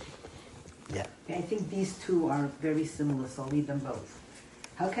world. Yeah. I think these two are very similar, so I'll read them both.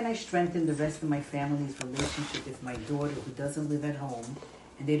 How can I strengthen the rest of my family's relationship with my daughter who doesn't live at home,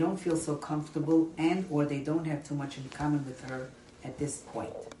 and they don't feel so comfortable and or they don't have too much in common with her at this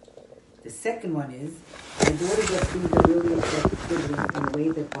point? The second one is, my daughter gets things that really upset the children in a way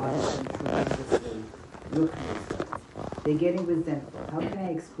that bothers them tremendously. Look at this. They're getting resentful. How can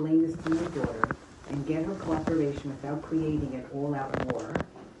I explain this to my daughter and get her cooperation without creating an all-out war?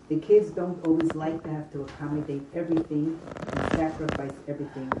 The kids don't always like to have to accommodate everything and sacrifice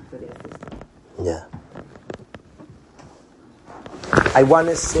everything for their sister. Yeah. I want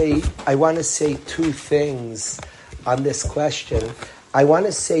to say two things on this question. I want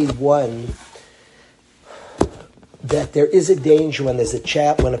to say one, that there is a danger when there's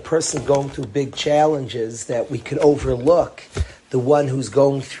when a person going through big challenges, that we could overlook the one who's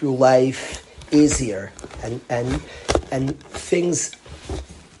going through life easier, and things,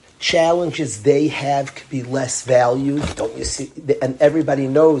 challenges they have could be less valued. Don't you see? And everybody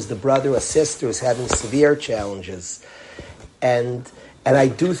knows the brother or sister is having severe challenges, and I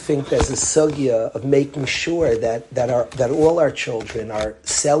do think there's a sugya of making sure that all our children are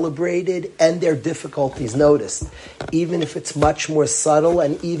celebrated and their difficulties noticed, even if it's much more subtle,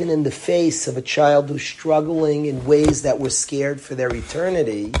 and even in the face of a child who's struggling in ways that we're scared for their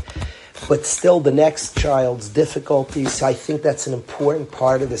eternity. But still, the next child's difficulties, I think that's an important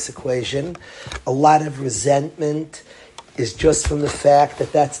part of this equation. A lot of resentment is just from the fact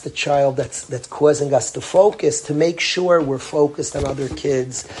that that's the child that's causing us to focus, to make sure we're focused on other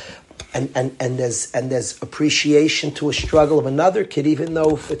kids, and there's appreciation to a struggle of another kid, even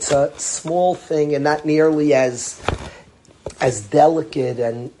though if it's a small thing and not nearly as delicate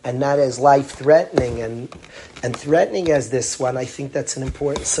and not as life-threatening and threatening as this one. I think that's an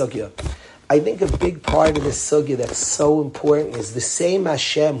important sugya. I think a big part of this sugya that's so important is the same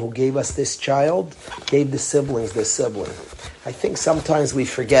Hashem who gave us this child gave the siblings their sibling. I think sometimes we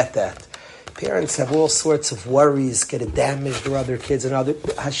forget that. Parents have all sorts of worries, get it damaged or other kids and other.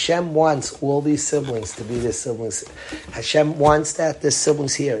 Hashem wants all these siblings to be their siblings. Hashem wants that, there's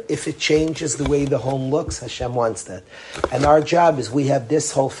siblings here. If it changes the way the home looks, Hashem wants that. And our job is we have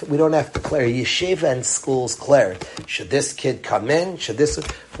this whole, we don't have to clear. Yeshiva and schools clear. Should this kid come in?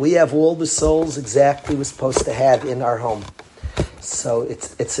 We have all the souls exactly we're supposed to have in our home. So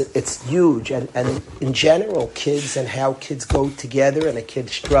it's huge, and in general, kids and how kids go together, and a kid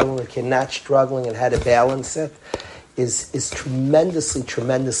struggling, a kid not struggling, and how to balance it is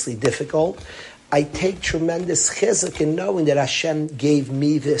tremendously difficult. I take tremendous chizuk in knowing that Hashem gave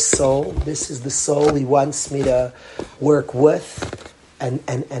me this soul. This is the soul He wants me to work with and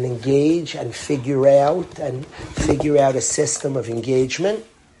engage and figure out a system of engagement,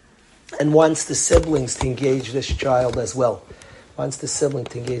 and wants the siblings to engage this child as well. Wants the sibling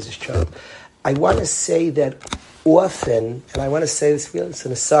to engage this child. I want to say that often, and I want to say this, it's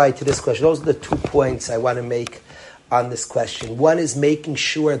an aside to this question, those are the 2 points I want to make on this question. One is making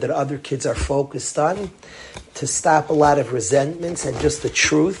sure that other kids are focused on, to stop a lot of resentments and just the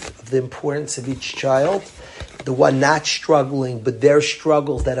truth of the importance of each child. The one not struggling, but their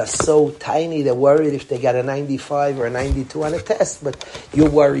struggles that are so tiny, they're worried if they got a 95 or a 92 on a test, but your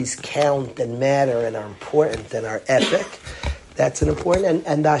worries count and matter and are important and are epic. That's an important,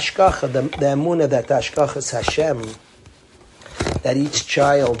 and the hashgacha, the emunah that the hashgacha is Hashem, that each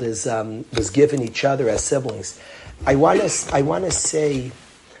child is was given each other as siblings. I want to say,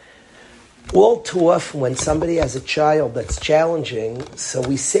 all too often when somebody has a child that's challenging, so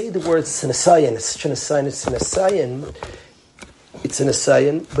we say the word sinasayan, it's an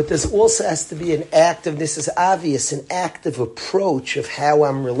asayan, but there's also has to be an active, this is obvious, an active approach of how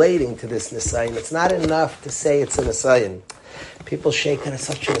I'm relating to this nasayan. It's not enough to say it's an asayan. People shake on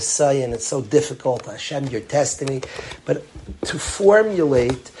such an asayan, it's so difficult. Hashem, you're testing me. But to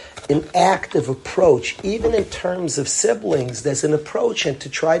formulate an active approach, even in terms of siblings. There's an approach, and to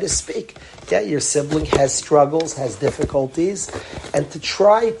try to speak. Yeah, your sibling has struggles, has difficulties, and to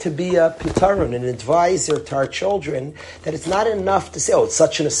try to be a pitaron, an advisor to our children, that it's not enough to say, oh, it's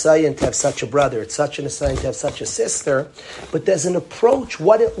such an assignment to have such a brother, it's such an assignment to have such a sister, but there's an approach,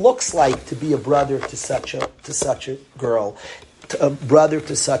 what it looks like to be a brother to such a girl, a brother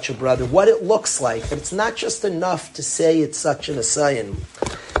to such a brother, what it looks like. And it's not just enough to say it's such an assignment.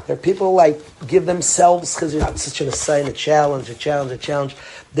 There are people who give themselves, because you're not such an assignment, a challenge.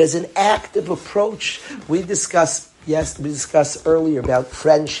 There's an active approach. We discussed earlier about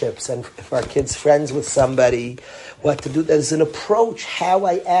friendships, and if our kid's friends with somebody, what to do. There's an approach, how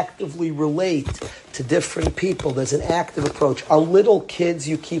I actively relate to different people. There's an active approach. On little kids,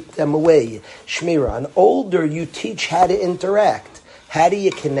 you keep them away. Shmira. On older, you teach how to interact. How do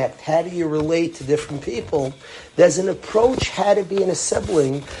you connect? How do you relate to different people? There's an approach how to be in a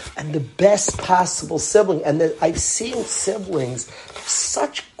sibling, and the best possible sibling. And I've seen siblings,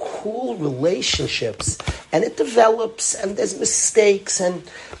 such cool relationships, and it develops, and there's mistakes,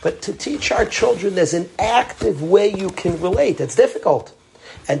 but to teach our children there's an active way you can relate. It's difficult.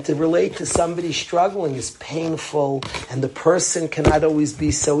 And to relate to somebody struggling is painful, and the person cannot always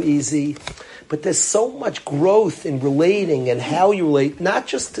be so easy. But there's so much growth in relating and how you relate, not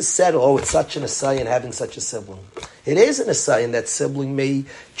just to settle, oh, it's such an assignment having such a sibling. It is an assignment. That sibling may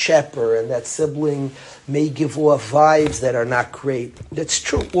chepper, and that sibling may give off vibes that are not great. That's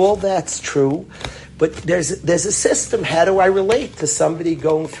true. All that's true. But there's a system. How do I relate to somebody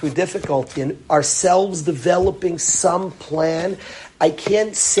going through difficulty, and ourselves developing some plan? I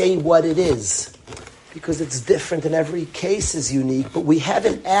can't say what it is, because it's different and every case is unique, but we have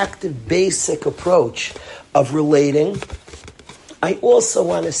an active, basic approach of relating. I also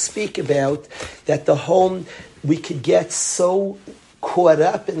want to speak about that the home, we could get so caught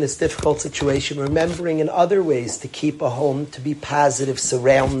up in this difficult situation, remembering in other ways to keep a home, to be positive,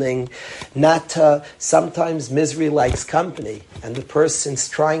 surrounding, not to, sometimes misery likes company, and the person's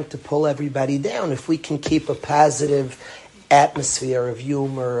trying to pull everybody down. If we can keep a positive atmosphere of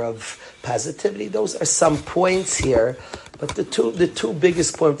humor, of positivity, those are some points here. But the two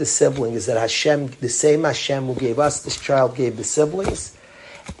biggest points of the sibling is that Hashem, the same Hashem who gave us this child, gave the siblings,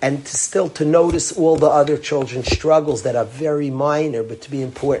 and to notice all the other children's struggles that are very minor, but to be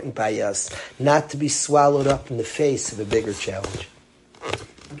important by us, not to be swallowed up in the face of a bigger challenge.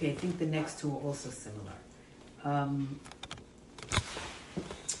 Okay, I think the next two are also similar.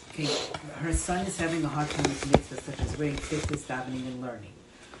 Okay, her son is having a hard time with mitzvahs such as wearing tzitzis, davening, and learning.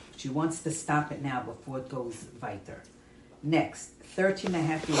 She wants to stop it now before it goes weiter. Next,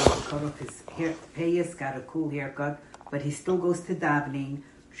 13.5-year-old cut off his hair, payas, got a cool haircut, but he still goes to davening.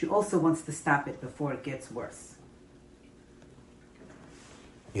 She also wants to stop it before it gets worse.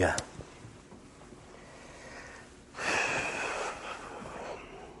 Yeah.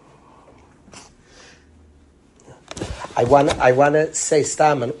 I want to say,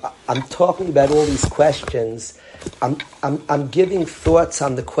 Stam, I'm talking about all these questions. I'm giving thoughts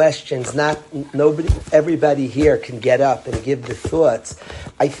on the questions. Everybody here can get up and give the thoughts.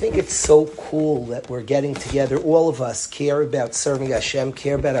 I think it's so cool that we're getting together. All of us care about serving Hashem,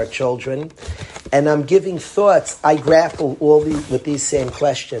 care about our children, and I'm giving thoughts. I grapple with these same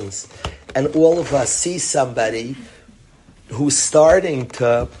questions, and all of us see somebody who's starting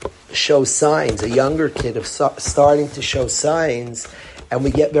to show signs, a younger kid of starting to show signs, and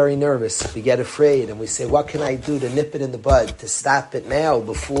we get very nervous, we get afraid, and we say, what can I do to nip it in the bud, to stop it now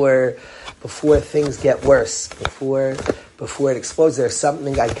before things get worse, before it explodes? There's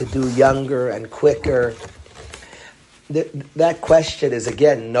something I could do younger and quicker. That question is,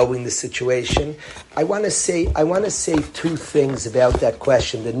 again, knowing the situation. I want to say two things about that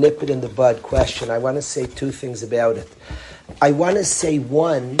question, the nip it in the bud question. I want to say two things about it. I want to say,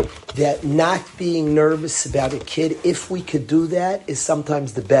 one, that not being nervous about a kid, if we could do that, is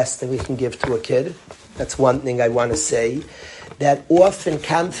sometimes the best thing we can give to a kid. That's one thing I want to say. That often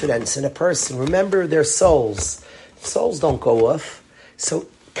confidence in a person, remember their souls. Souls don't go off. So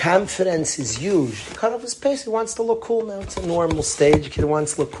confidence is huge. The cut off his pace, he wants to look cool now. It's a normal stage. A kid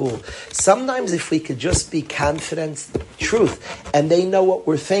wants to look cool. Sometimes if we could just be confident, truth, and they know what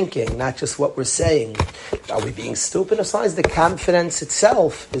we're thinking, not just what we're saying. Are we being stupid? As long as the confidence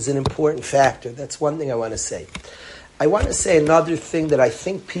itself is an important factor. That's one thing I want to say. I want to say another thing that I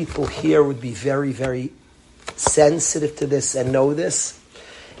think people here would be very, very sensitive to this and know this.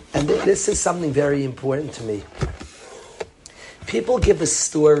 And this is something very important to me. People give a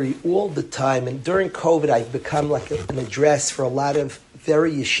story all the time, and during COVID I've become like an address for a lot of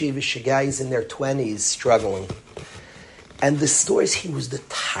very yeshivish guys in their 20s struggling. And the stories, he was the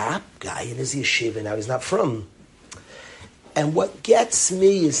top guy in his yeshiva. Now, he's not from. And what gets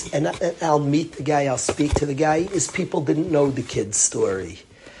me is, and I'll meet the guy, I'll speak to the guy, is people didn't know the kid's story.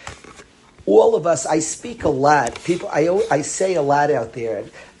 All of us, I speak a lot. I say a lot out there.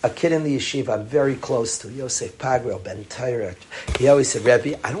 A kid in the yeshiva I'm very close to, Yosef Pagro, Ben Torah, he always said,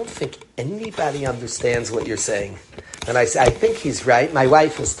 Rebbe, I don't think anybody understands what you're saying. And I say, I think he's right. My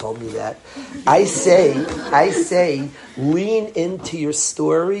wife has told me that. I say, lean into your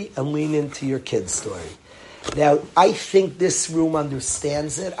story and lean into your kid's story. Now, I think this room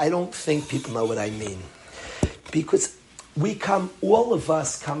understands it. I don't think people know what I mean. Because all of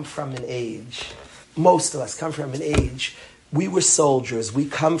us come from an age, most of us come from an age, we were soldiers. We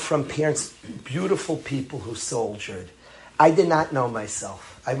come from parents, beautiful people who soldiered. I did not know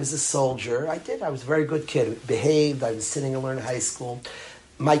myself. I was a soldier. I was a very good kid. Behaved. I was sitting and learning high school.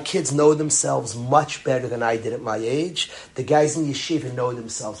 My kids know themselves much better than I did at my age. The guys in yeshiva know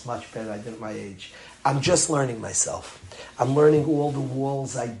themselves much better than I did at my age. I'm just learning myself. I'm learning all the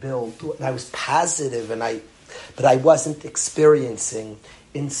walls I built. And I was positive, but I wasn't experiencing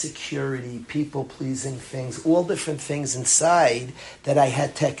insecurity, people-pleasing things, all different things inside that I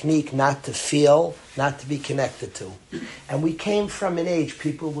had technique not to feel, not to be connected to. And we came from an age,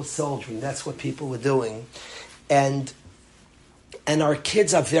 people were soldiering. That's what people were doing. And our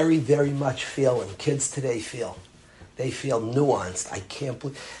kids are very, very much feeling. Kids today feel. They feel nuanced. I can't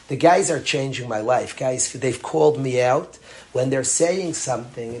believe... The guys are changing my life. Guys, they've called me out when they're saying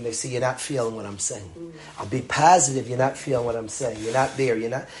something and they say, you're not feeling what I'm saying. I'll be positive you're not feeling what I'm saying. You're not there. You're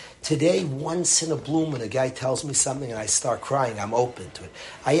not... Today, once in a blue moon, a guy tells me something and I start crying. I'm open to it.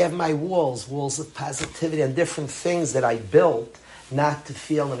 I have my walls of positivity and different things that I built not to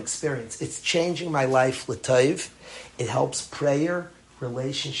feel and experience. It's changing my life, l'tov. It helps prayer,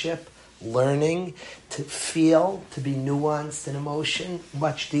 relationship, learning, to feel, to be nuanced in emotion,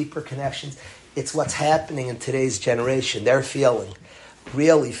 much deeper connections. It's what's happening in today's generation. They're feeling,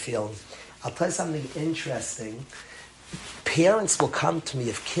 really feeling. I'll tell you something interesting. Parents will come to me,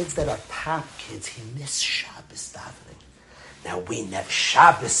 if kids that are top kids, he missed Shabbos davening. Now we never,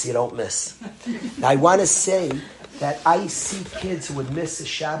 Shabbos you don't miss. Now I want to say that I see kids who would miss a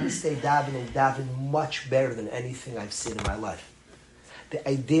Shabbos day daven much better than anything I've seen in my life.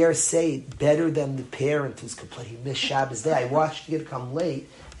 I dare say better than the parent who's complaining, he missed Shabbos day. I watched the kid come late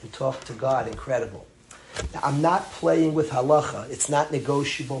and talk to God. Incredible. Now, I'm not playing with halacha. It's not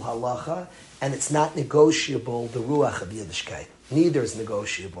negotiable halacha, and it's not negotiable the ruach of Yiddishkeit. Neither is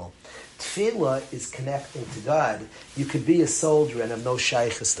negotiable. Tefillah is connecting to God. You could be a soldier and have no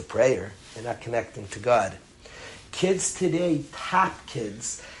shaykhs to prayer. You're not connecting to God. Kids today, top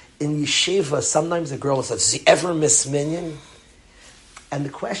kids, in yeshiva, sometimes a girl says, does he ever miss minyan? And the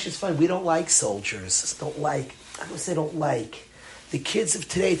question is fine. We don't like soldiers. I don't say don't like. The kids of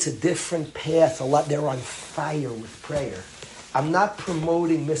today, it's a different path. They're on fire with prayer. I'm not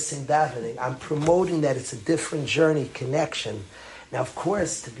promoting missing davening. I'm promoting that it's a different journey, connection. Now, of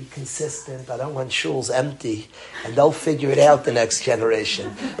course, to be consistent, I don't want shuls empty, and they'll figure it out the next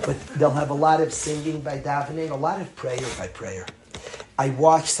generation. But they'll have a lot of singing by davening, a lot of prayer by prayer. I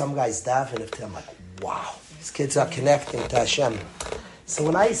watch some guys daven, I'm like, wow, these kids are connecting to Hashem. So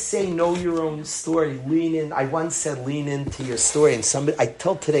when I say know your own story, lean in. I once said lean into your story, and somebody I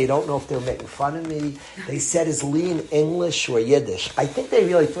told today, don't know if they were making fun of me. They said is lean English or Yiddish. I think they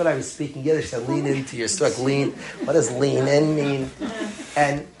really thought I was speaking Yiddish. Said lean into your story. Lean. What does lean in mean?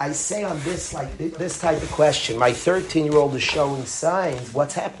 And I say on this this type of question, my 13-year-old is showing signs.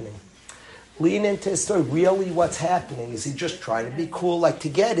 What's happening? Lean into his story. Really, what's happening? Is he just trying to be cool? Like to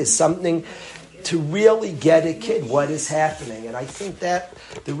get is something. To really get a kid, what is happening? And I think that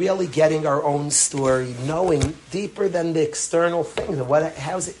the really getting our own story, knowing deeper than the external things.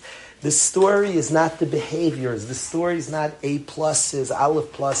 How's it? The story is not the behaviors. The story is not A pluses,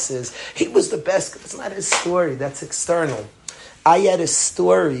 Aleph pluses. He was the best. It's not his story. That's external. I had a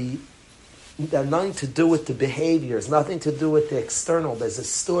story that nothing to do with the behaviors, nothing to do with the external. There's a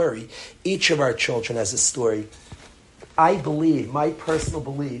story. Each of our children has a story. I believe, my personal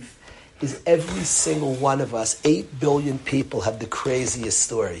belief, is every single one of us, 8 billion people, have the craziest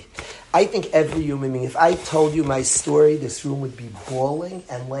story. I think every human being, if I told you my story, this room would be bawling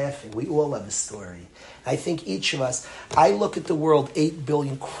and laughing. We all have a story. I think each of us, I look at the world, 8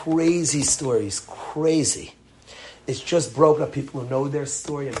 billion crazy stories, crazy. It's just broken up people who know their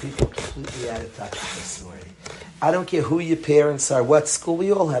story and people completely out of touch with their story. I don't care who your parents are, what school,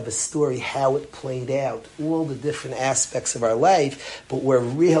 we all have a story, how it played out, all the different aspects of our life, but we're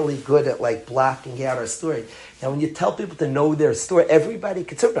really good at blocking out our story. Now when you tell people to know their story, everybody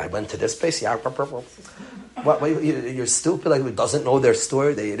can say, I went to this place, yeah, What? You're stupid. Like, who doesn't know their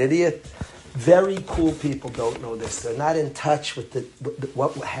story? They're an idiot. Very cool people don't know this. They're not in touch with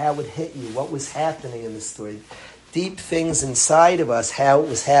how it hit you, what was happening in the story. Deep things inside of us, how it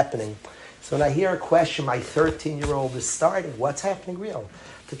was happening. So when I hear a question, my 13-year-old is starting, what's happening real?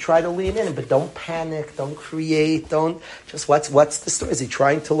 To try to lean in, but don't panic, don't create, don't, just what's the story? Is he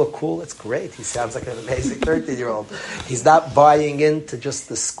trying to look cool? That's great. He sounds like an amazing 13-year-old. He's not buying into just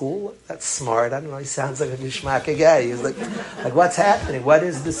the school. That's smart. I don't know, he sounds like a mishmaka guy. He's like what's happening? What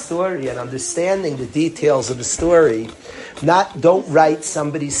is the story? And understanding the details of the story. Don't write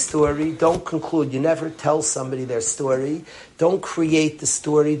somebody's story. Don't conclude. You never tell somebody their story. Don't create the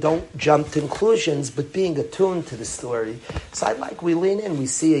story. Don't jump to conclusions, but being attuned to the story. So we lean in. We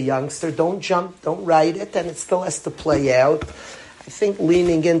see a youngster. Don't jump. Don't write it, and it still has to play out. I think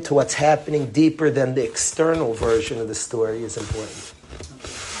leaning into what's happening deeper than the external version of the story is important.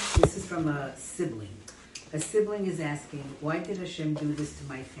 Okay. This is from a sibling. A sibling is asking, why did Hashem do this to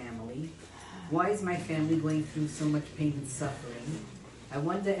my family? Why is my family going through so much pain and suffering? I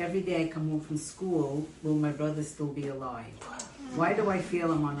wonder every day I come home from school, will my brother still be alive? Why do I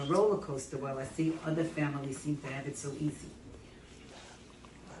feel I'm on a roller coaster while I see other families seem to have it so easy?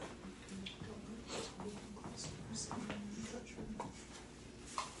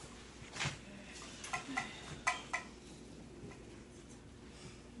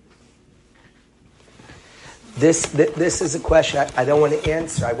 This is a question I don't want to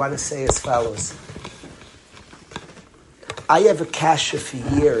answer. I want to say as follows. I have a kasha for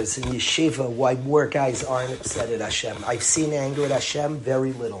years in yeshiva why more guys aren't upset at Hashem. I've seen anger at Hashem,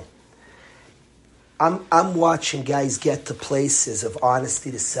 very little. I'm watching guys get to places of honesty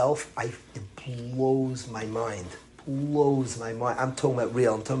to self. It blows my mind. Blows my mind. I'm talking about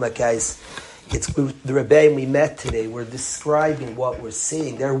real. I'm talking about guys. It's the Rebbeim we met today. We're describing what we're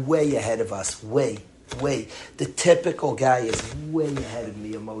seeing. They're way ahead of us. Way. The typical guy is way ahead of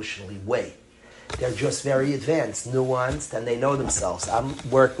me emotionally. Way. They're just very advanced, nuanced, and they know themselves. I'm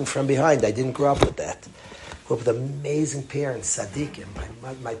working from behind. I didn't grow up with that. I grew up with amazing parents, tzaddikim.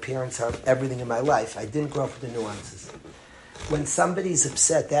 My parents are everything in my life. I didn't grow up with the nuances. When somebody's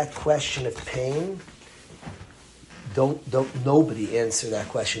upset, that question of pain, don't nobody answer that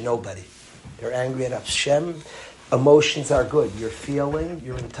question. Nobody. They're angry at Hashem. Emotions are good. You're feeling,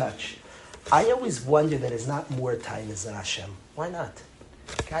 you're in touch. I always wonder that it's not more tightness than Hashem. Why not?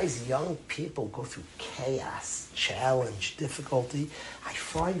 Guys, young people go through chaos, challenge, difficulty. I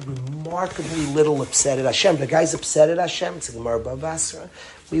find remarkably little upset at Hashem. The guy's upset at Hashem. It's a Gemara Babasra.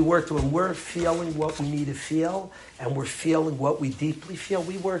 When we're feeling what we need to feel, and we're feeling what we deeply feel,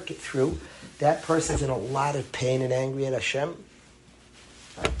 we work it through. That person's in a lot of pain and angry at Hashem.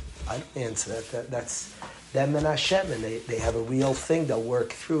 I don't answer that. That's them and Hashem, and they have a real thing they'll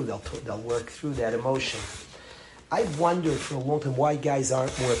work through. They'll work through that emotion. I've wondered for a long time why guys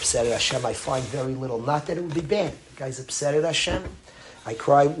aren't more upset at Hashem. I find very little. Not that it would be bad. The guy's upset at Hashem.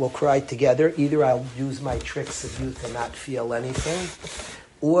 We'll cry together. Either I'll use my tricks of youth and not feel anything,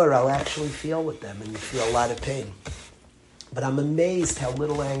 or I'll actually feel with them and feel a lot of pain. But I'm amazed how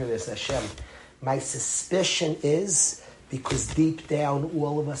little anger there's at Hashem. My suspicion is because deep down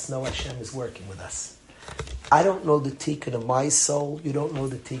all of us know Hashem is working with us. I don't know the tikkun of my soul. You don't know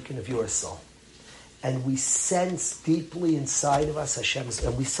the tikkun of your soul. And we sense deeply inside of us Hashem's,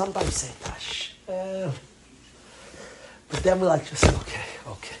 and we sometimes say, Hashem. But then we're like, just,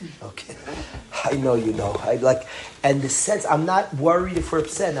 okay. I know you know. And the sense, I'm not worried if we're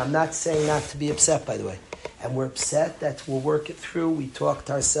upset. I'm not saying not to be upset, by the way. And we're upset, we'll work it through. We talk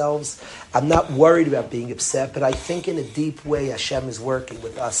to ourselves. I'm not worried about being upset, but I think in a deep way Hashem is working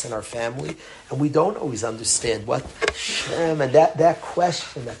with us and our family, and we don't always understand what Hashem, and that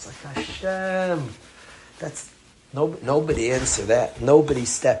question, that's like Hashem. That's nobody answer that. Nobody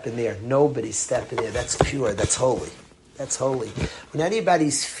step in there. That's pure. That's holy. That's holy. When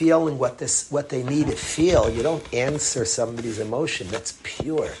anybody's feeling what they need to feel, you don't answer somebody's emotion. That's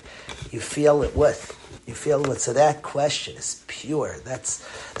pure. You feel it with. So that question is pure. That's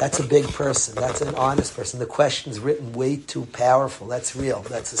a big person. That's an honest person. The question's written way too powerful. That's real.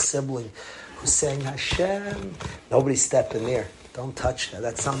 That's a sibling who's saying Hashem. Nobody step in there. Don't touch that.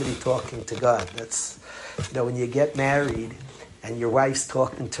 That's somebody talking to God. That's, when you get married and your wife's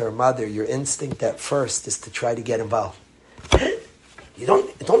talking to her mother, your instinct at first is to try to get involved.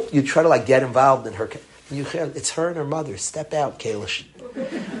 You try to get involved in her. It's her and her mother. Step out, Kalish.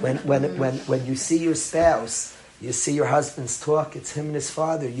 When you see your spouse, you see your husband's talk, it's him and his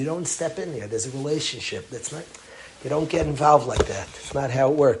father. You don't step in there. There's a relationship. You don't get involved like that. It's not how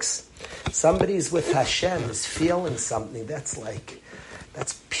it works. Somebody's with Hashem, is feeling something.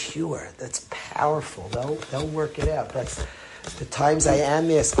 That's pure. That's powerful. They'll work it out. That's the times I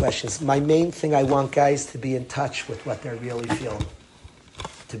am asked questions. My main thing, I want guys to be in touch with what they're really feeling.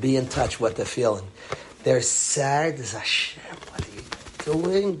 To be in touch with what they're feeling. They're sad. There's Hashem. What are you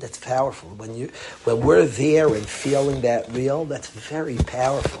doing? That's powerful. When we're there and feeling that real, that's very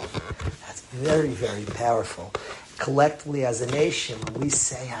powerful. That's very, very powerful. Collectively as a nation, when we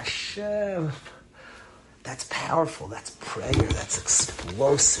say Hashem, that's powerful. That's prayer. That's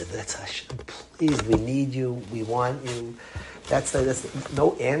explosive. That's Hashem. Please, we need you. We want you. That's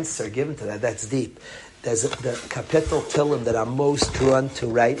no answer given to that. That's deep. There's the capital Tillim that I'm most drawn to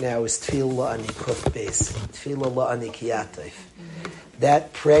right now is Tefillah Ani Kuf Beis. Tefillah La'ani Kiyatayv.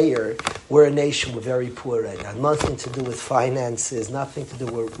 That prayer, we're a nation, we're very poor right now. Nothing to do with finances, nothing to do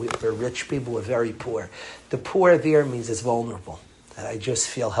with we're rich people, we're very poor. The poor there means it's vulnerable. That I just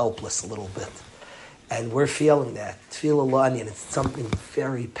feel helpless a little bit. And we're feeling that. Tefillah La'ani, and it's something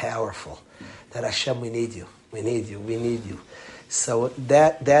very powerful. That Hashem, we need you. We need you. We need you. So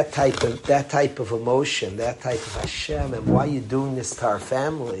that type of emotion, that type of Hashem, and why you're doing this to our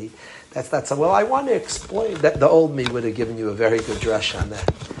family, that's well, I want to explain that. The old me would have given you a very good drush on that.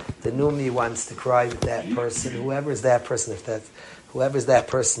 The new me wants to cry with that person, whoever's that person, whoever's that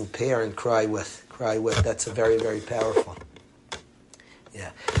person, parent, cry with. That's a very, very powerful.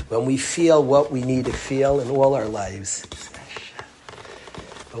 Yeah. When we feel what we need to feel in all our lives,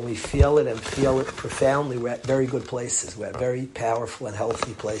 when we feel it and feel it profoundly, we're at very good places. We're at very powerful and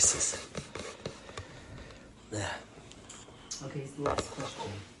healthy places. Yeah. Okay, it's the last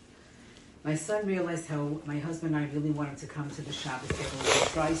question. My son realized how my husband and I really wanted to come to the Shabbos table. He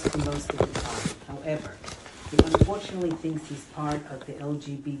tries to most of the time. However, he unfortunately thinks he's part of the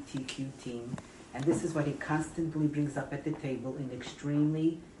LGBTQ team, and this is what he constantly brings up at the table in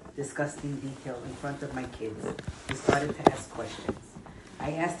extremely disgusting detail in front of my kids, who started to ask questions.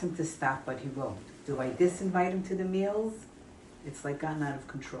 I asked him to stop, but he won't. Do I disinvite him to the meals? It's like gotten out of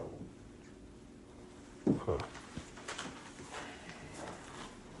control. Huh.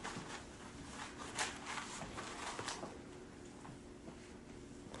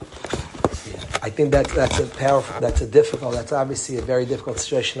 I think that's obviously a very difficult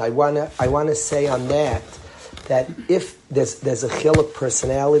situation. I wanna say on that if there's a chiluk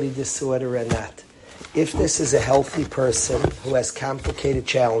personality disorder or not, if this is a healthy person who has complicated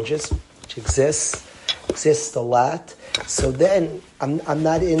challenges, which exists a lot, so then I'm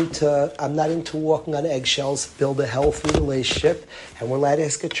not into walking on eggshells. Build a healthy relationship, and we're allowed to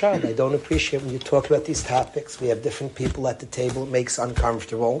ask a child. I don't appreciate when you talk about these topics. We have different people at the table. It makes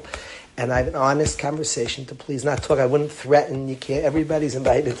uncomfortable. And I have an honest conversation to please not talk. I wouldn't threaten. You can't. Everybody's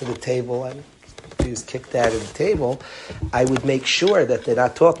invited to the table. And if he was kicked out of the table, I would make sure that they're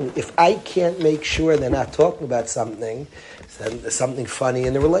not talking. If I can't make sure they're not talking about something funny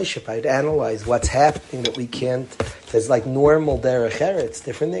in the relationship, I'd analyze what's happening that we can't. There's like normal derech eretz,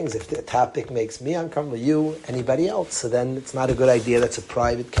 different things. If the topic makes me uncomfortable, you, anybody else, so then it's not a good idea. That's a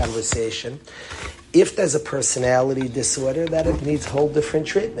private conversation. If there's a personality disorder, that it needs whole different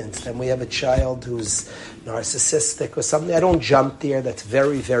treatments. Then we have a child who's narcissistic or something. I don't jump there. That's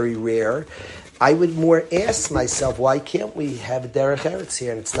very, very rare. I would more ask myself, why can't we have a derech eretz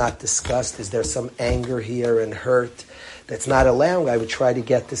here and it's not discussed? Is there some anger here and hurt that's not allowing? I would try to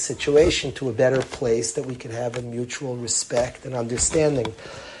get the situation to a better place that we can have a mutual respect and understanding.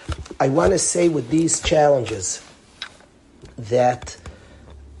 I want to say with these challenges that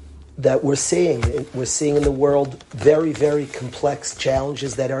we're seeing in the world very, very complex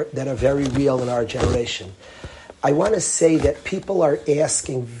challenges that are very real in our generation. I want to say that people are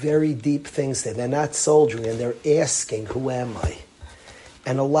asking very deep things there. They're not soldiering, and they're asking, who am I?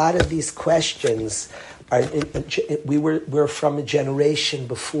 And a lot of these questions are, we're from a generation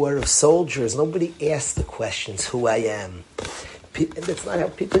before of soldiers. Nobody asked the questions, who I am. That's not how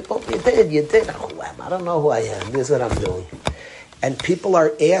people, you did. Who am I? I don't know who I am. This is what I'm doing. And people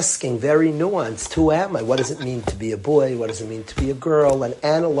are asking very nuanced, who am I? What does it mean to be a boy? What does it mean to be a girl? And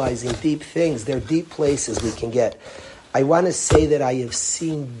analyzing deep things. There are deep places we can get. I want to say that I have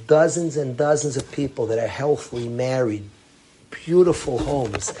seen dozens and dozens of people that are healthily married, beautiful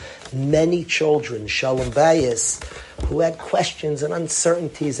homes, many children, shalom bayis, who had questions and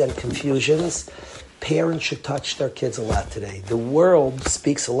uncertainties and confusions. Parents should touch their kids a lot today. The world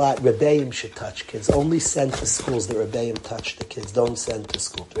speaks a lot. Rebbeim should touch kids. Only send to schools. The Rebbeim touch the kids. Don't send to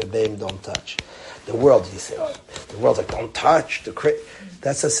school. The Rebbeim don't touch. The world, you say, the world's like, don't touch. They're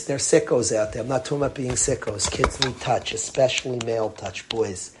sickos out there. I'm not talking about being sickos. Kids need touch, especially male touch.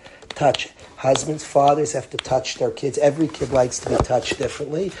 Boys, touch. Husbands, fathers have to touch their kids. Every kid likes to be touched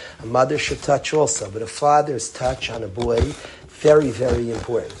differently. A mother should touch also. But a father's touch on a boy, Very, very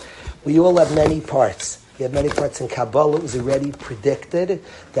important. We all have many parts. We have many parts in Kabbalah. It was already predicted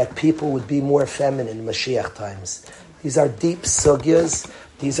that people would be more feminine in Mashiach times. These are deep sugyas.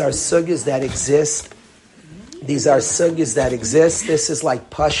 These are sugyas that exist. This is like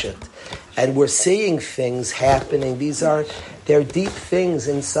Pashut. And we're seeing things happening. They're deep things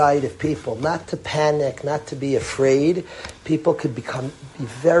inside of people. Not to panic, not to be afraid. People could be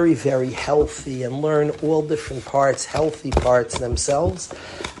very, very healthy and learn all different parts, healthy parts themselves.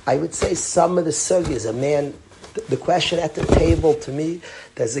 I would say some of the sugyas, the question at the table to me,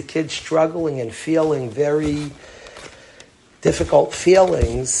 there's a kid struggling and feeling very difficult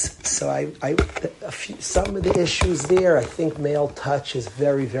feelings. So some of the issues there, I think male touch is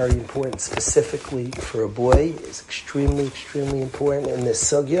very, very important, specifically for a boy. It's extremely, extremely important in this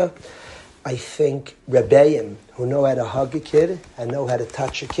sugya. I think rebbeim who know how to hug a kid and know how to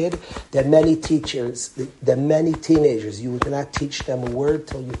touch a kid. There are many teachers, there are many teenagers. You cannot teach them a word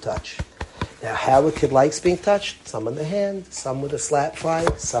till you touch. Now, how a kid likes being touched, some on the hand, some with a slap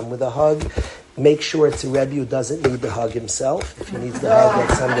five, some with a hug. Make sure it's a Rebbe who doesn't need the hug himself. If he needs the hug,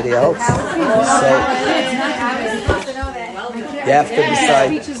 get somebody else. You have to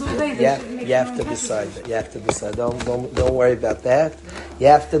decide. You have to decide. Don't worry about that. You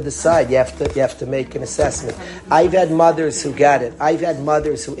have to decide. You have to make an assessment. I've had mothers who got it. I've had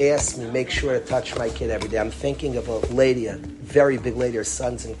mothers who asked me, make sure to touch my kid every day. I'm thinking of a lady, a very big lady, her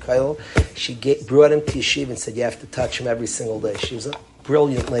son's in Kyle. She brought him to yeshiva and said, you have to touch him every single day. She was a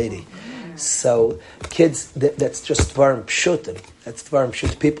brilliant lady. So kids, that's just dvarim pshutim. That's dvarim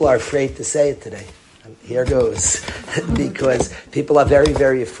pshutim. People are afraid to say it today. And here goes. Because people are very,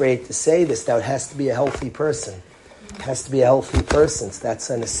 very afraid to say this. Now it has to be a healthy person. It has to be a healthy person. So that's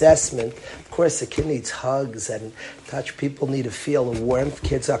an assessment. Of course, a kid needs hugs and touch. People need to feel the warmth.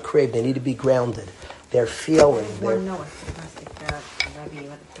 Kids are craved. They need to be grounded. They're feeling.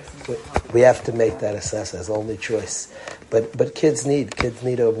 We have to make that assessment. It's the only choice. But kids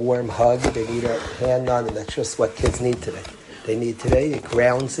need a warm hug. They need a hand on them. That's just what kids need today. It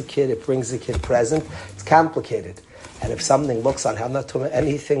grounds a kid. It brings a kid present. It's complicated. And if something looks on, I'm not talking about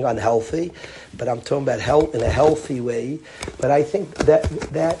anything unhealthy, but I'm talking about health in a healthy way. But I think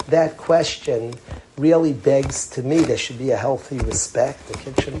that question really begs to me there should be a healthy respect. The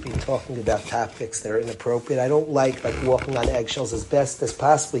kid shouldn't be talking about topics that are inappropriate. I don't like walking on eggshells. As best as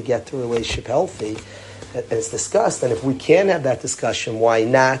possibly get the relationship healthy as discussed. And if we can have that discussion, why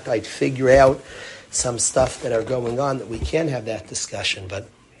not? I'd figure out some stuff that are going on that we can have that discussion. But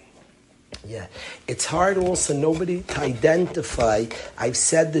yeah, it's hard also nobody to identify. I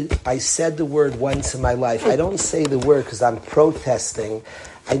said the word once in my life. I don't say the word because I'm protesting.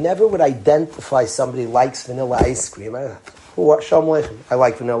 I never would identify somebody who likes vanilla ice cream. I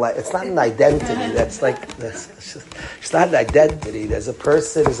like vanilla. It's not an identity. It's not an identity. There's a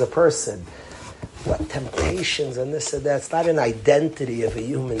person. What temptations and this and that. It's not an identity of a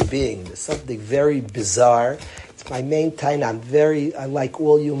human being. There's something very bizarre. It's my main time. I like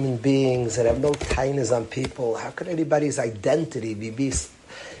all human beings and have no tainas on people. How could anybody's identity be based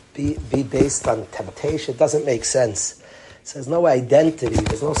on temptation? It doesn't make sense. So there's no identity.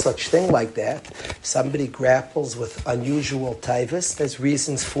 There's no such thing like that. If somebody grapples with unusual taivas, there's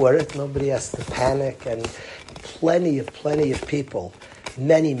reasons for it. Nobody has to panic. And plenty of people.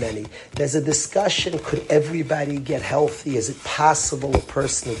 Many. There's a discussion, could everybody get healthy? Is it possible a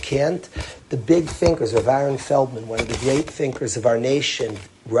person who can't? The big thinkers of Aaron Feldman, one of the great thinkers of our nation,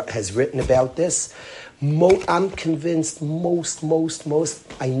 has written about this. I'm convinced most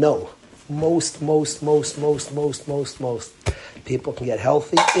people can get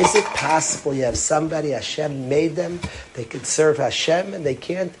healthy. Is it possible you have somebody, Hashem made them, they could serve Hashem and they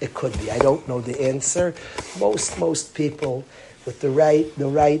can't? It could be. I don't know the answer. Most people with the right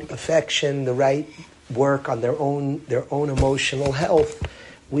affection, the right work on their own emotional health,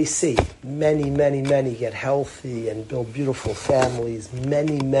 we see many get healthy and build beautiful families.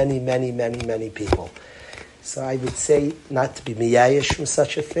 Many people. So I would say not to be miyayish from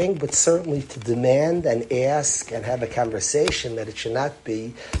such a thing, but certainly to demand and ask and have a conversation that it should not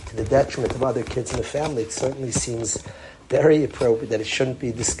be to the detriment of other kids in the family. It certainly seems very appropriate that it shouldn't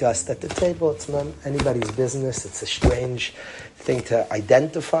be discussed at the table. It's not anybody's business. It's a strange thing to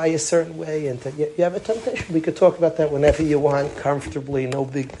identify a certain way, and you have a temptation. We could talk about that whenever you want, comfortably, no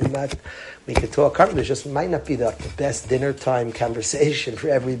big not. We could talk comfortably. It just might not be the best dinner time conversation for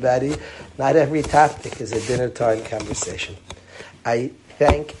everybody. Not every topic is a dinner time conversation. I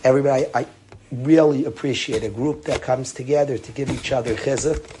thank everybody. I really appreciate a group that comes together to give each other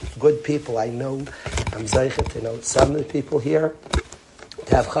chizuk. Good people. I know, I'm zeichet to know some of the people here,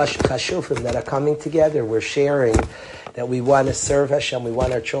 to have chashuvim that are coming together. We're sharing that we want to serve Hashem, we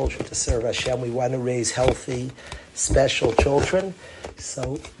want our children to serve Hashem, we want to raise healthy, special children.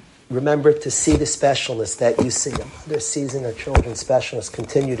 So remember to see the specialness that you see. A mother sees in her children's specialness,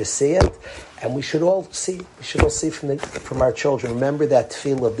 continue to see it, and we should all see from our children. Remember that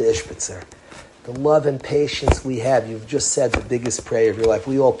tefillah of the Ishbitzer. The love and patience we have. You've just said the biggest prayer of your life.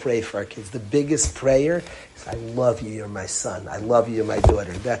 We all pray for our kids. The biggest prayer is, I love you, you're my son. I love you, you're my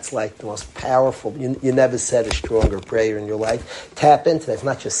daughter. That's like the most powerful. You never said a stronger prayer in your life. Tap into that. It's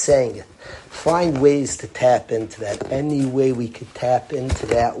not just saying it. Find ways to tap into that. Any way we could tap into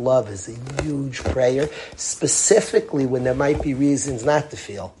that love is a huge prayer, specifically when there might be reasons not to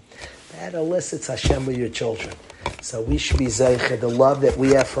feel. That elicits Hashem with your children. So we should be zeicha, the love that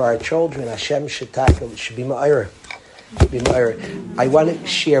we have for our children. Hashem should be ma'ira. I want to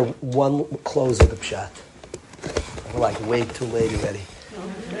share one close of the pshat. I'm like way too late already.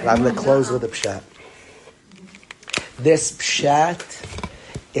 But I'm going to close with the pshat. This pshat,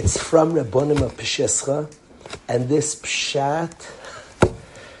 it's from Rabbonim of Peshischa, and this pshat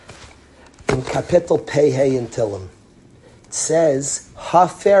in Kapitel Pei in Tillim. It says,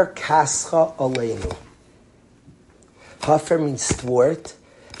 Hafer kascha aleinu. Hafer means thwart.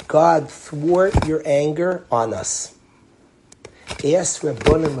 God, thwart your anger on us. Ask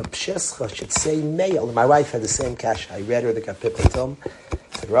Rabbonim of Peshischa should say me'al. My wife had the same kasha. I read her the Kapitel Tillim.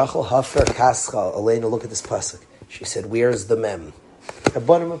 Said, Rachel, Hafer kascha aleinu. Look at this pasuk. She said, where's the mem?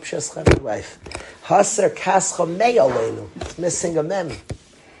 Rabbonim of Peshischa, my wife. Haser kascha me'aleinu. It's missing a mem.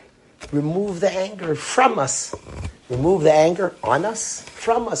 Remove the anger from us. Remove the anger on us,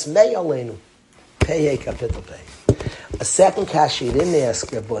 from us, me'aleinu. Pei kapitel pei. A second kasha you didn't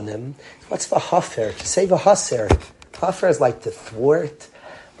ask Rabbonim, what's v'hafer? To say v'haser. Hafer is like to thwart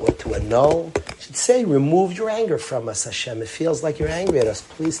or to annul. You should say, remove your anger from us, Hashem. It feels like you're angry at us.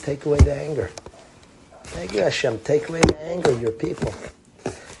 Please take away the anger. Thank you, Hashem. Take away the anger of your people.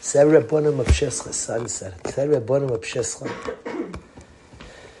 Said Rabbonim of Peshischa, son said it. Said Rabbonim of Peshischa.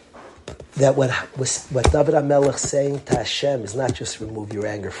 That what David HaMelech is saying to Hashem is not just remove your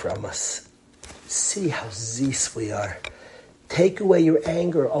anger from us. See how zis we are. Take away your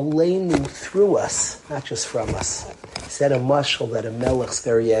anger, aleinu, through us, not just from us. He said a mashal that a melech's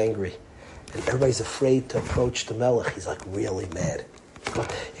very angry. And everybody's afraid to approach the melech. He's like really mad.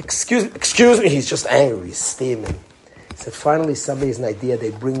 Excuse me, he's just angry, he's steaming. He said finally somebody has an idea,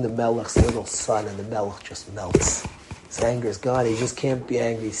 they bring the melech's little son and the melech just melts. His anger is gone. He just can't be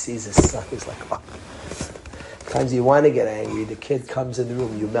angry. He sees his son. He's like, oh. Sometimes you want to get angry. The kid comes in the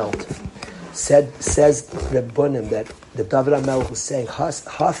room, you melt. Says Rabbonim that the David HaMelech was saying,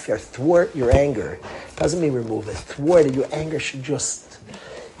 Hafer, thwart your anger. Doesn't mean remove it. Thwart it. Your anger should just,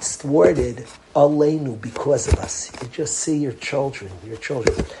 it's thwarted, aleinu, because of us. You just see your children.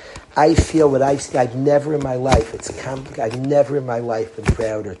 I feel what I've never in my life, I've never in my life been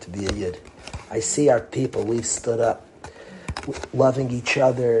prouder to be a Yid. I see our people, we've stood up, loving each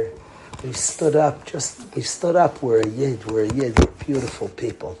other. We've stood up, we're a Yid, we're beautiful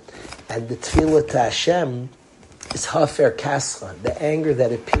people. And the tefillah to Hashem is Hafer Kascha, the anger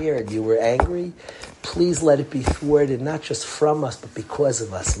that appeared, you were angry, please let it be thwarted, not just from us, but because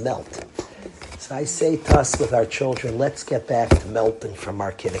of us, melt. So I say to us with our children, let's get back to melting from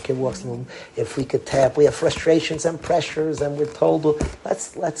our kid. A kid walks in the room, if we could tap, we have frustrations and pressures, and we're told,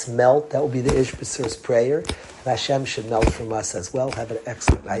 let's melt. That will be the Ishbitser's prayer. And Hashem should melt from us as well. Have an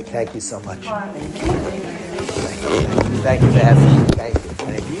excellent night. Thank you so much. Thank you for having me. Thank you.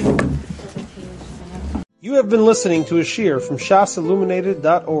 You have been listening to a shiur from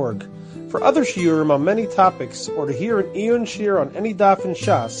shasilluminated.org. For other shiurim on many topics, or to hear an Iyun shiur on any daf in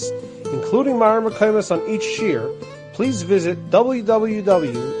Shas, including Ma'ar Mekaymas on each shiur, please visit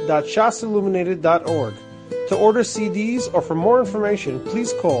www.shasilluminated.org. To order CDs or for more information,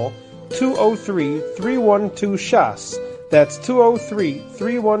 please call 203-312-SHAS. That's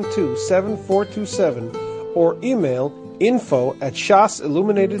 203-312-7427, or email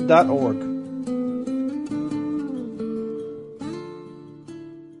info@shasilluminated.org.